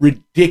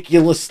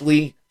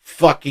ridiculously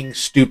fucking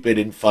stupid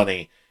and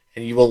funny,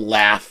 and you will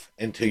laugh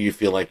until you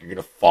feel like you're going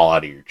to fall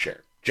out of your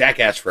chair.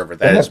 Jackass Forever.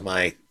 That is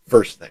my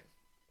first thing.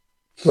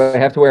 Do I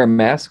have to wear a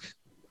mask?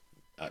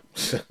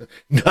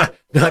 Not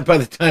by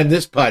the time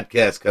this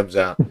podcast comes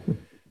out.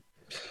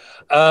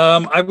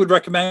 I would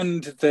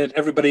recommend that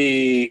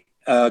everybody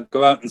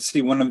go out and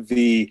see one of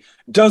the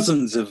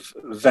dozens of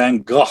Van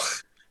Gogh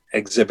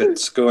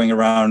exhibits going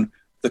around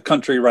the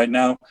country right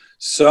now.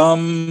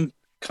 Some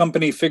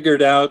company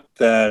figured out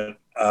that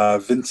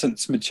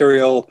Vincent's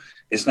material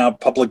is now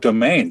public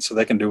domain, so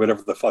they can do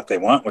whatever the fuck they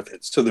want with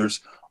it. So there's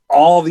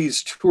all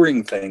these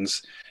touring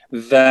things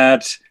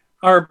that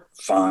are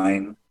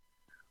fine.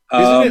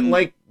 Isn't it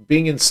like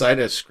being inside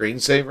a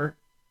screensaver?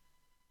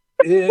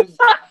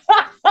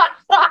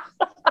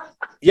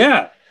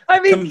 Yeah. I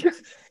mean,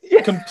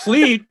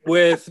 complete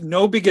with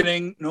no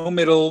beginning, no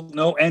middle,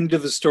 no end to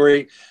the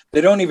story.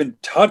 They don't even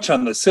touch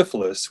on the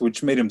syphilis,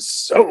 which made him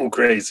so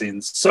crazy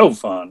and so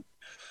fun.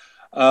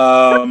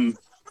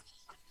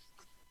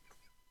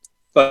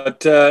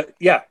 But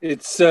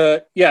it's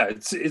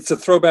a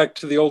throwback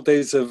to the old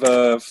days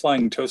of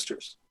flying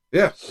toasters.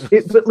 Yeah.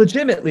 But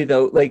legitimately,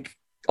 though, like,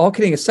 all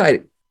kidding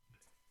aside,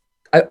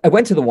 I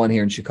went to the one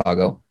here in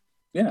Chicago.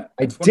 Yeah.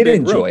 I did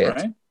enjoy it.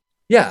 Right?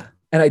 Yeah.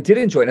 And I did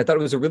enjoy it. I thought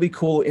it was a really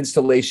cool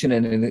installation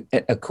and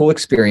a cool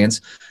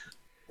experience.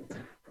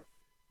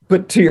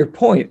 But to your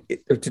point,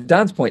 or to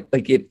Don's point,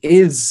 like, it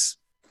is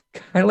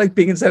kind of like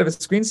being inside of a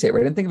screensaver.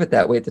 I didn't think of it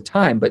that way at the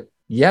time, but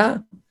yeah.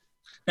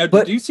 Now,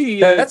 did you see?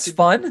 That's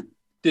fun.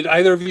 Did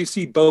either of you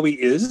see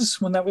Bowie Is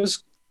when that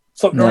was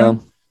floating around?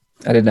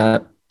 No, I did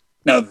not.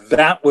 Now,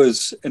 that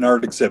was an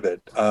art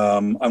exhibit. I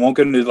won't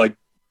get into like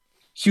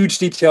huge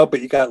detail,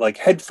 but you got like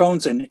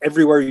headphones, and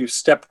everywhere you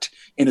stepped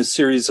in a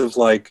series of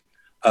like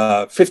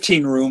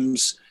 15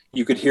 rooms,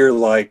 you could hear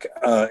like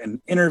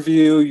an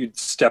interview. You'd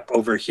step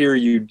over here,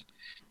 you'd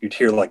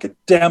hear like a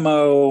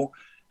demo,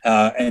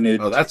 and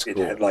it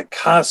had like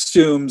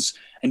costumes,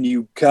 and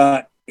you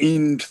got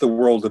into the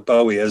world of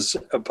Bowie, as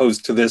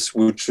opposed to this,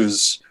 which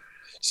was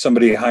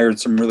somebody hired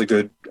some really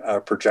good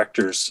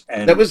projectors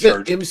and that was the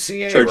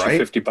MCA, right?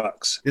 You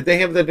 $50. Did they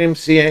have that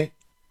MCA?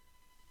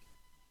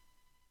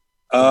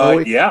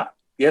 Yeah.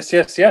 Yes.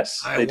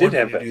 They did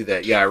have to do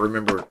that. Yeah, I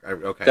remember.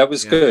 Okay, that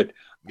was good.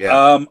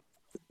 Yeah.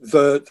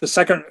 The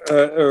second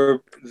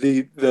or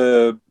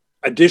the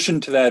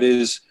addition to that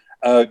is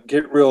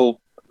get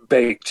real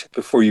baked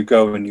before you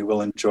go, and you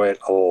will enjoy it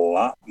a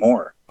lot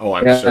more. Oh,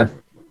 I'm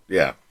certain.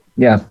 Yeah.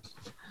 Yeah.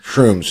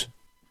 Shrooms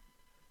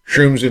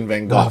and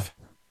Van Gogh. Oh,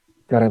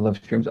 God, I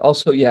love shrooms.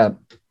 Also, yeah,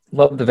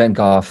 love the Van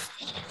Gogh.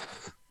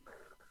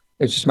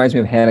 It just reminds me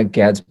of Hannah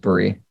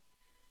Gadsbury.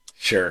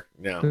 Sure.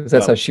 No.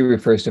 That's how she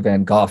refers to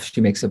Van Gogh.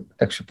 She makes an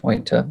extra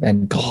point to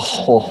Van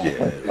Gogh.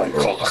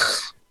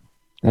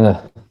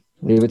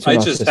 Leave it to I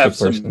just have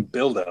some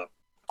build up.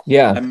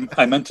 Yeah.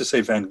 I meant to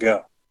say Van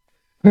Gogh.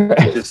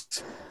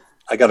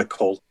 I got a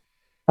cold.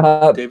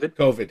 David?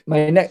 COVID.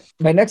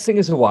 My next thing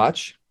is a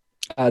watch.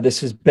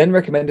 This has been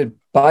recommended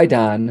by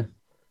Don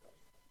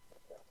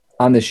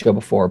on this show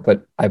before,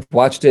 but I've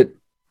watched it.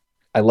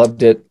 I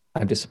loved it.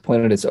 I'm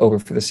disappointed it's over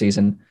for the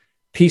season.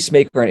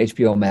 Peacemaker on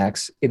HBO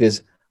Max. It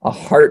is a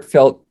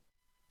heartfelt,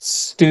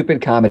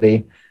 stupid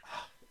comedy.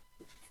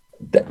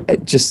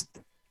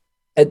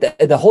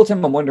 The whole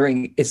time I'm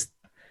wondering, is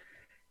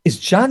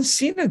John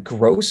Cena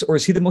gross, or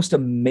is he the most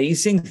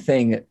amazing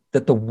thing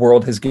that the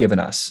world has given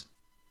us?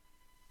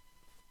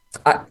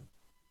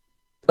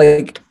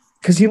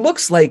 Because he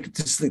looks like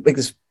just like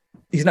this.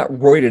 He's not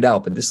roided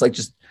out, but this like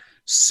just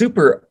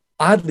super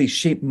oddly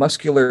shaped,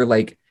 muscular.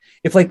 Like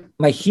if like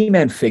my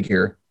He-Man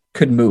figure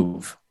could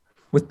move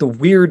with the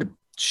weird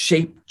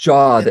shaped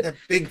jaw. That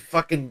big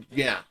fucking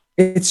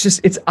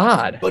It's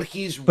odd. But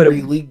he's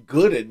really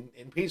good in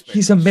Peacemaker.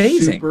 He's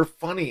amazing. Super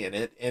funny in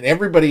it, and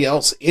everybody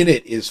else in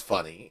it is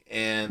funny,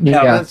 and the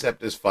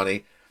concept is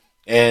funny.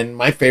 And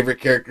my favorite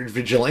character is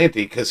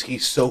Vigilante because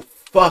he's so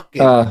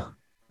fucking.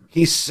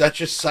 He's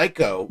such a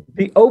psycho.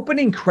 The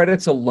opening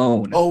credits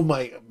alone. Oh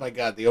my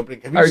God! The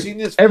opening. Have you seen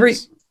this?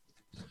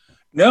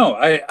 No,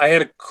 I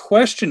had a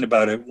question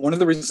about it. One of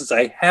the reasons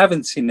I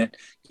haven't seen it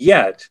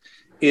yet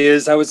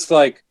is I was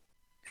like,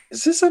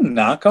 is this a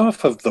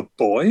knockoff of The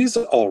Boys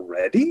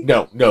already?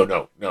 No.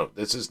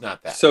 This is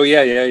not that. So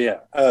yeah.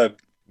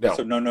 No.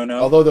 So no.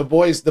 Although the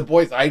boys,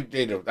 I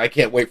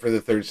can't wait for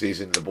the third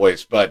season of The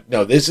Boys. But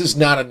no, this is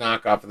not a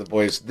knockoff of The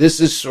Boys.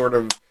 This is sort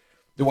of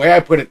the way I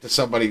put it to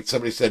somebody.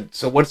 Somebody said,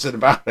 "So what's it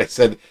about?" I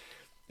said,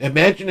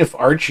 "Imagine if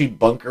Archie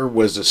Bunker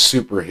was a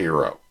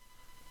superhero."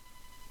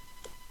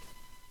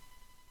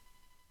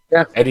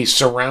 Yeah, and he's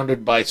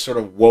surrounded by sort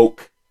of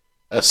woke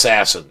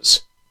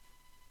assassins.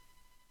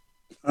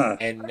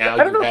 And now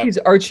I don't know if he's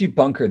Archie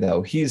Bunker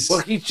though. He's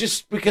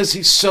just because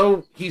he's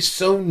so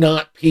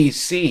not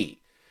PC.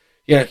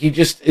 He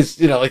just is.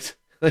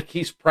 Like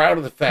he's proud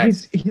of the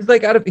fact he's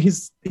like out of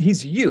he's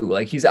you.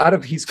 Like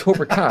he's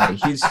Cobra Kai.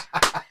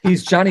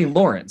 he's Johnny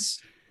Lawrence.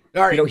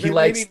 All right, he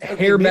likes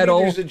hair metal.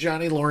 There's a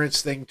Johnny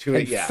Lawrence thing to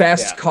it.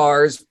 Fast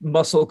cars,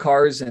 muscle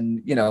cars,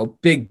 and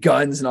big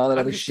guns and all that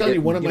other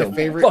shit. One of my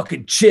favorite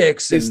fucking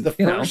chicks. It's the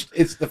first.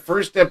 It's the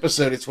first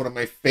episode. It's one of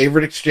my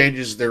favorite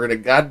exchanges. They're in a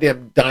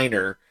goddamn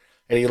diner,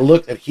 and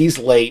he's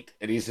late,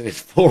 and he's in his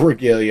full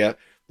regalia.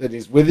 That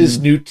he's with his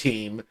new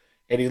team,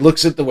 and he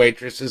looks at the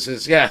waitress and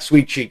says, "Yeah,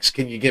 sweet cheeks,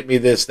 can you get me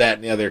this, that,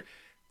 and the other?"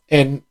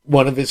 And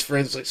one of his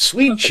friends like,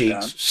 "Sweet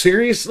cheeks,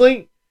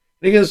 seriously?"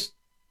 And he goes,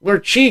 "We're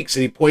cheeks,"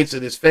 and he points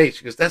at his face.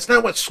 He goes, "That's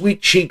not what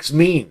sweet cheeks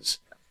means.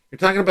 You're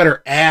talking about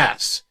her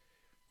ass."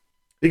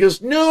 He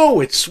goes,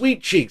 "No, it's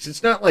sweet cheeks.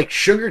 It's not like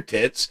sugar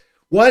tits."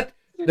 "What?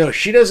 No,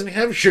 she doesn't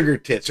have sugar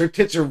tits. Her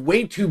tits are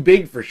way too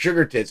big for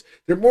sugar tits.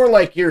 They're more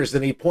like yours."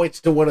 Then he points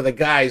to one of the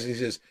guys. And he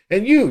says,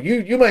 "And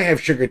you might have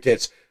sugar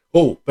tits."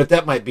 "Oh, but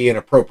that might be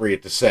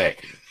inappropriate to say."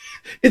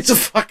 It's a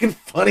fucking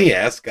funny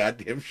ass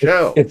goddamn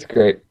show. It's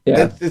great.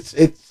 Yeah,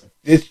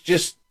 it's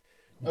just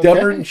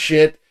dumber than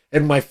shit.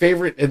 And my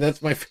favorite, and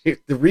that's my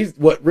favorite, the reason,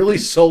 what really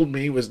sold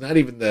me was not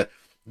even the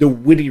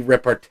witty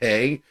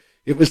repartee.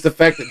 It was the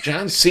fact that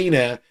John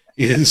Cena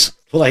is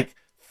like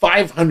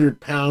 500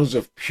 pounds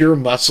of pure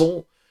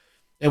muscle.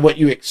 And what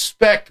you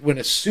expect when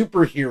a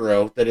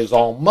superhero that is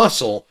all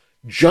muscle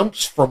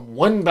jumps from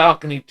one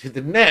balcony to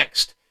the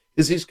next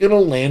is he's going to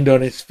land on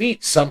his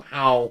feet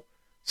somehow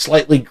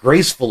slightly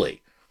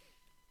gracefully.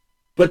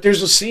 But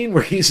there's a scene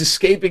where he's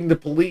escaping the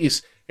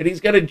police and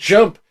he's got to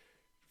jump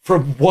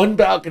from one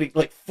balcony,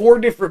 like 4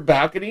 different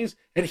balconies,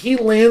 and he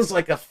lands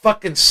like a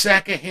fucking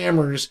sack of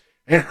hammers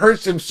and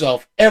hurts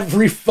himself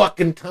every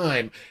fucking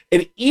time.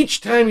 And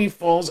each time he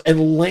falls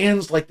and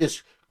lands like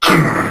this,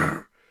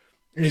 and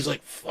he's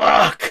like,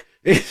 fuck.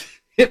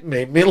 It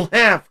made me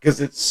laugh because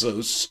it's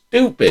so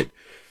stupid.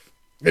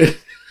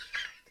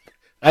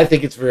 I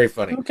think it's very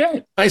funny.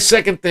 Okay. My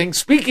second thing,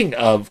 speaking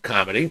of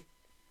comedy,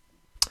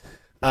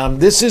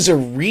 this is a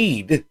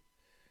read.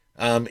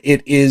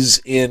 It is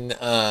in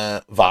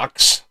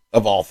Vox,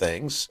 of all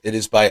things. It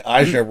is by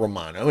Aja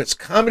Romano. It's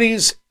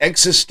Comedy's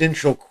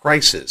Existential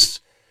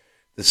Crisis.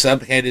 The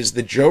subhead is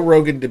The Joe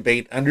Rogan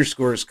Debate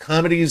underscores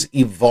comedy's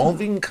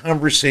evolving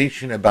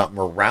conversation about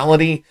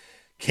morality,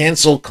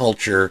 cancel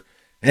culture,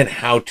 and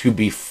how to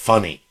be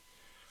funny.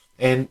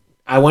 And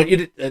I want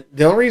you to,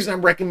 the only reason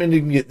I'm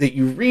recommending that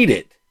you read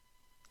it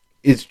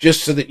is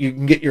just so that you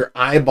can get your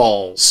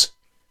eyeballs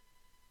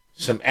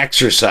some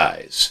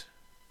exercise.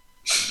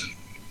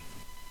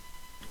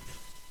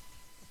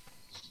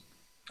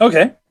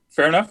 Okay,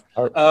 fair enough.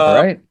 all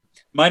right.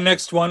 My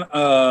next one,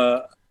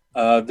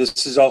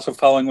 this is also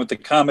following with the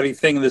comedy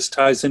thing. This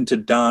ties into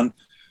Don,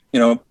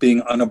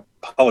 being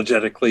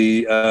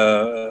unapologetically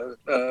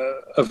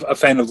a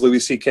fan of Louis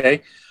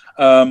C.K.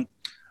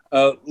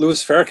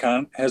 Louis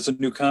Farrakhan has a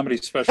new comedy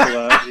special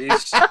out.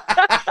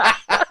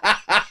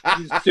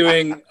 He's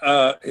doing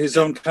his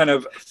own kind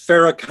of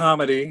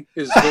Farrakhamedy,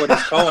 is what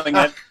he's calling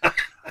it.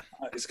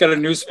 He's got a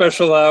new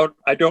special out.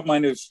 I don't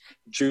mind if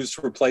Jews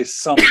replace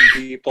some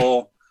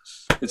people.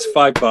 It's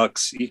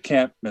 $5. You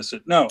can't miss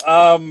it. No.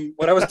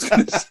 What I was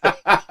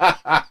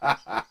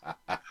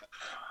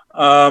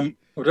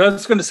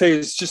going to say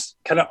is just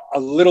kind of a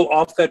little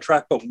off that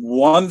track. But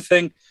one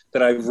thing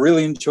that I've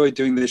really enjoyed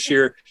doing this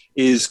year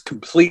is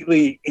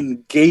completely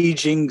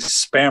engaging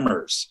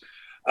spammers.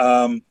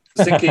 I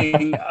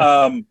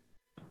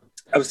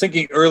was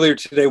thinking earlier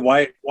today,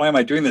 why am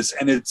I doing this?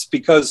 And it's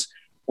because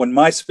when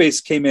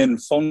MySpace came in,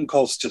 phone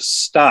calls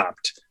just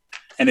stopped.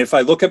 And if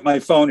I look at my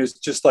phone, it's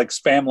just like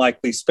spam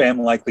likely, spam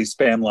likely,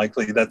 spam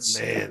likely.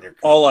 That's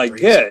all I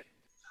get.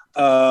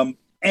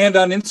 And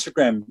on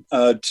Instagram,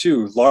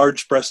 too,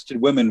 large-breasted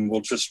women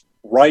will just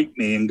write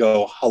me and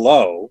go,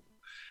 hello.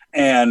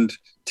 And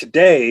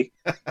today,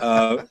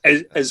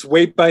 as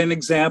way by an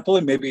example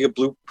and maybe a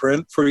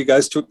blueprint for you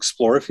guys to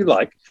explore if you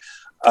like,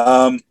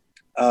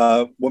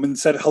 woman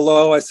said,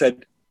 hello. I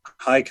said,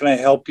 hi, can I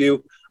help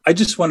you? I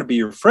just want to be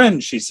your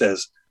friend, she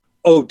says.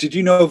 Oh, did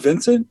you know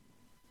Vincent?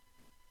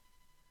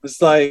 It's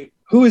like,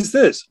 who is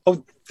this?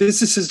 Oh,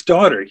 this is his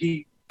daughter.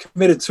 He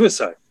committed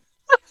suicide.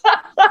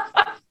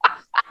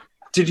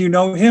 Did you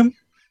know him?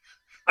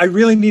 I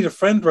really need a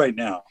friend right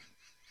now.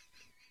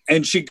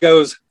 And she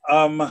goes,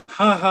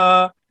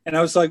 haha. And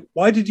I was like,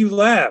 why did you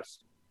laugh?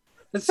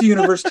 That's the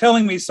universe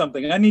telling me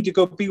something. I need to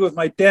go be with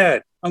my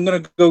dad. I'm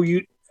going to go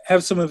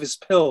have some of his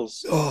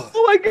pills. Oh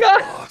my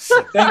God.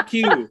 Awesome.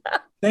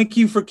 Thank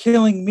you for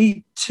killing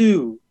me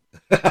too.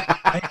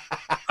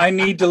 I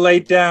need to lay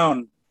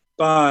down.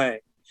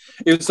 Bye.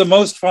 It was the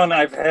most fun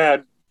I've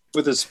had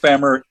with a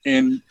spammer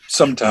in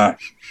some time.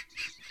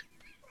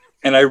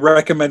 And I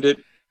recommend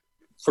it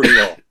for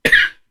you all.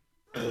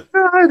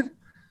 God.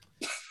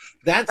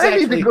 That's I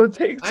actually. need to go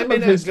take I some may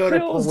of not his go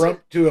pills.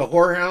 to a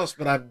whorehouse,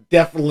 but I'm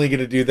definitely going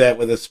to do that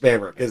with a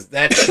spammer because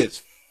that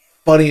shit's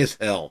funny as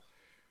hell.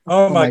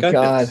 Oh my my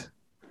God.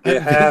 You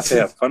have to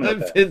have fun with I'm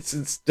that.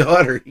 Vincent's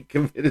daughter. He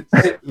committed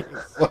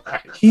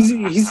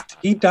suicide.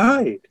 He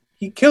died.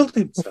 He killed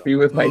himself. Be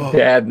with my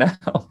dad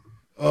now.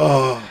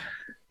 Oh,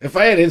 if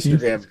I had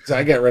Instagram, because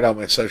I got rid of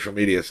all my social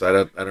media, so I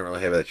don't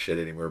really have that shit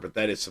anymore. But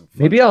that is some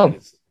fun. Maybe I'll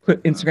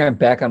put Instagram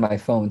back on my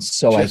phone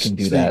so I can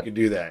do that. You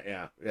can do that,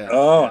 yeah.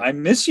 Oh, I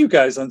miss you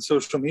guys on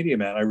social media,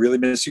 man. I really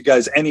miss you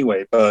guys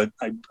anyway, but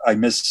I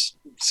miss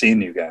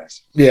seeing you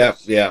guys. Yeah.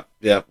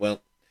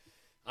 Well,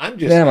 I'm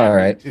just I'm happy all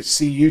right to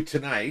see you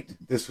tonight.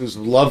 This was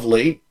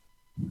lovely,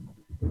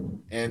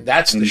 and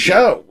that's the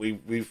show.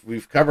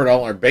 We've covered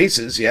all our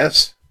bases.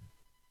 Yes.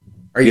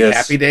 Are you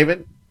happy,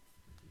 David?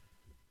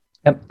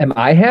 Am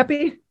I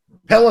happy?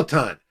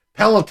 Peloton.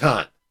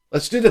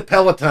 Let's do the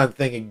Peloton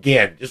thing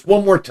again. Just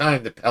one more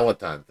time, the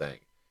Peloton thing.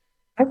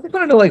 I just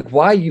want to know, like,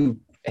 why you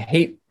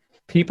hate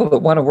people that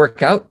want to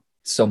work out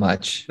so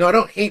much. No, I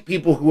don't hate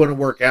people who want to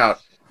work out.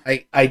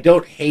 I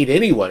don't hate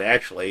anyone,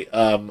 actually.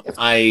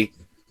 I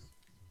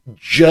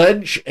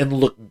judge and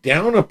look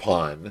down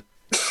upon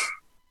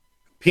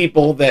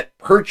people that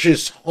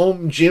purchase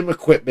home gym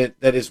equipment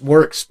that is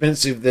more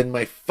expensive than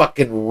my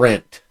fucking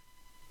rent.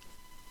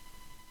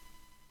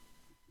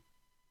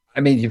 I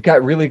mean, you've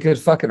got really good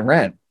fucking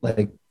rent.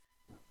 Like,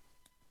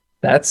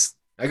 that's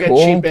I got cool.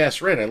 cheap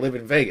ass rent. I live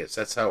in Vegas.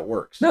 That's how it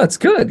works. No, it's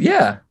good.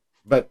 Yeah.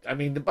 But I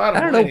mean, the bottom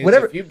I don't line know. is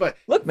Whatever. if you buy,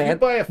 Look, man.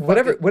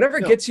 whatever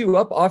gets you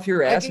up off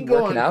your ass I can and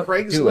go working on out.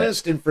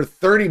 Craigslist and for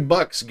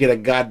 $30 get a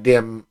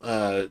goddamn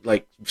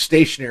like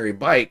stationary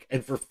bike,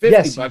 and for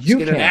 $50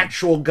 get an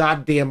actual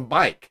goddamn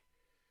bike.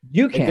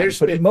 You can,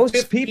 but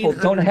most people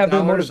don't have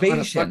the motivation. On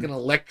a fucking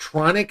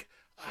electronic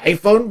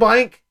iPhone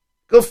bike.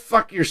 Go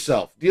fuck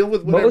yourself. Deal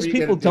with whatever. Most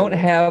people don't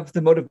have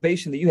the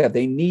motivation that you have.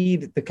 They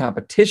need the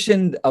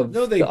competition of,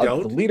 no, they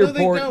don't. The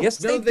leaderboard. No, yes,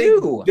 they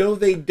do. No,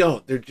 they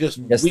don't. They're just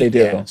yes, they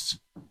do. Ass.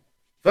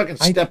 Fucking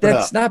step it up.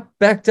 That's not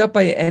backed up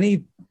by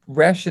any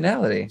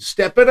rationality.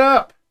 Step it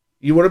up.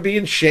 You want to be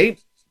in shape?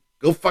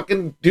 Go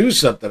fucking do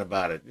something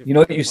about it. You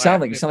know what you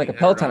sound like? You sound like a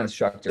Peloton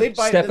instructor.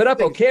 Step it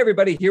up. Okay,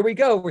 everybody, here we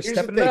go. We're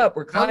stepping it up.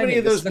 We're climbing. How many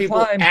of those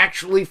people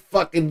actually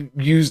fucking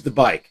use the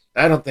bike?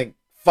 I don't think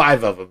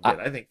 5 of them did.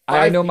 I think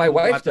 5 I know my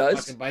wife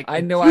does.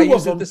 I know I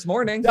used it this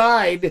morning.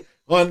 Died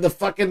on the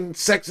fucking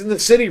Sex and the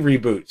City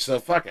reboot. So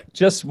fuck it.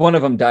 Just one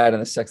of them died on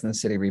the Sex and the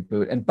City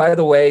reboot. And by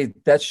the way,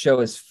 that show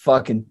is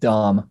fucking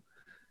dumb.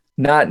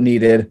 Not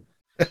needed.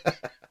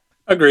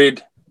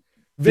 Agreed.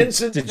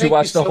 Vincent, did you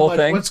watch the whole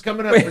thing? What's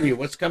coming up for you?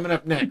 What's coming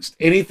up next?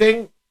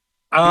 Anything?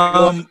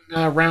 Round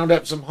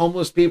up some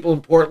homeless people in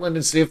Portland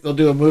and see if they'll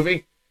do a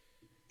movie.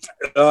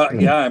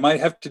 Yeah, I might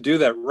have to do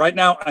that. Right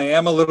now, I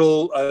am a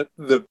little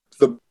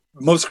the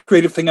most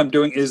creative thing I'm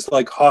doing is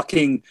like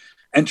hawking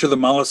Enter the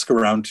Mollusk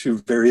around to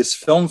various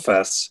film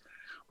fests,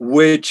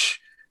 which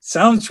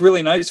sounds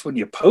really nice when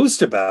you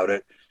post about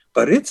it,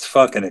 but it's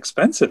fucking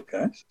expensive,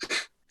 guys.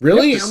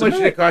 Really? How much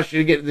did it cost you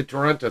to get to the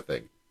Toronto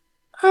thing?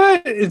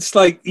 It's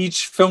like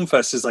each film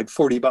fest is like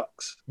 $40.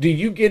 Do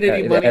you get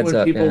any money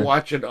when people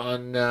watch it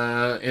on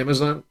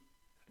Amazon?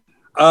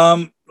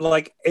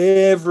 Like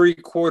every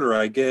quarter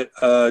I get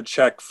a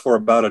check for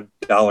about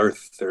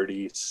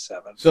 $1.37.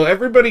 So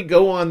everybody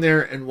go on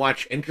there and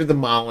watch Enter the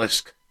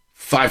Mollusk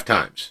 5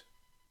 times.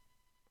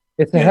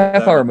 It's a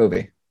half-hour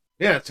movie.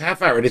 Yeah, it's a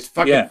half hour. It's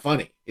fucking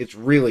funny. It's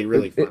really,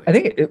 really funny. I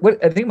think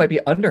it might be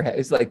under.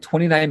 It's like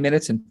 29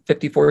 minutes and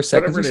 54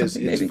 seconds. Whatever or it is,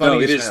 something. it's maybe. funny.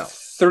 No, it is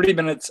 30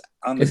 minutes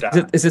on the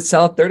dot. Is it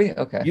solid 30?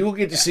 Okay. You will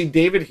get to see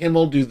David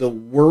Himmel do the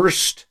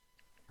worst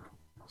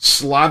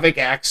Slavic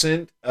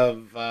accent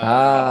of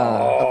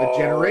a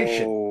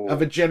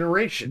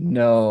generation.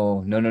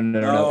 No.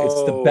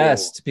 It's the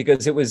best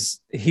because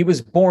he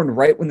was born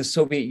right when the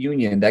Soviet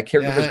Union. That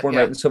character was born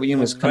right when the Soviet Union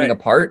was coming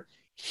apart.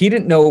 He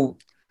didn't know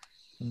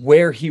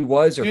where he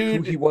was or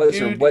who he was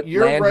or what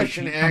your land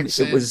Russian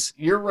accent. It was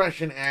your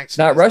Russian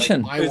accent. Not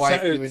Russian. Like my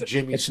wife doing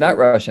Jimmy. It's not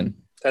Russian.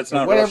 That's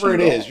not whatever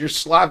Russian it is. Your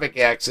Slavic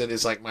accent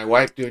is like my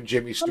wife doing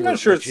Jimmy Stewart. I'm not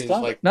sure it's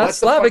Slavic. Like, not what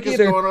Slavic the fuck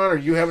either. is going on? Are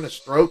you having a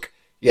stroke?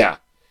 Yeah.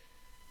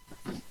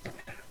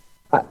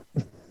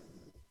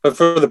 But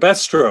for the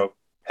best stroke,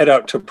 head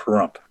out to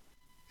Pahrump.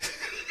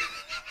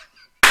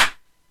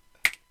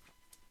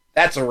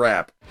 That's a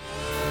wrap.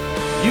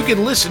 You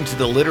can listen to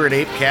the Literate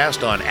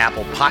ApeCast on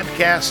Apple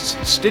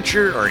Podcasts,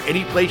 Stitcher, or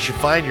any place you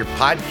find your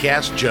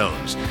podcast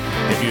Jones.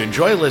 If you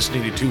enjoy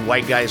listening to 2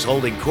 white guys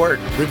holding court,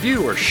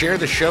 review or share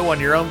the show on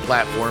your own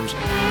platforms,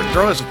 or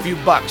throw us a few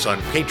bucks on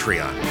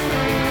Patreon.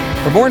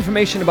 For more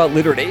information about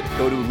Literate Ape,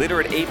 go to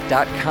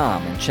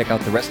literateape.com and check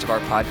out the rest of our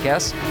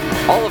podcasts,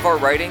 all of our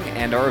writing,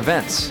 and our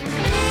events.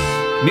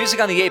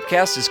 Music on the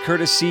ApeCast is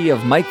courtesy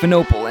of Mike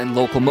Vinopal and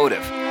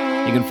Locomotive.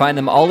 You can find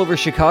them all over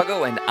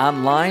Chicago and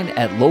online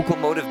at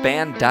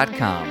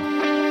locomotiveband.com.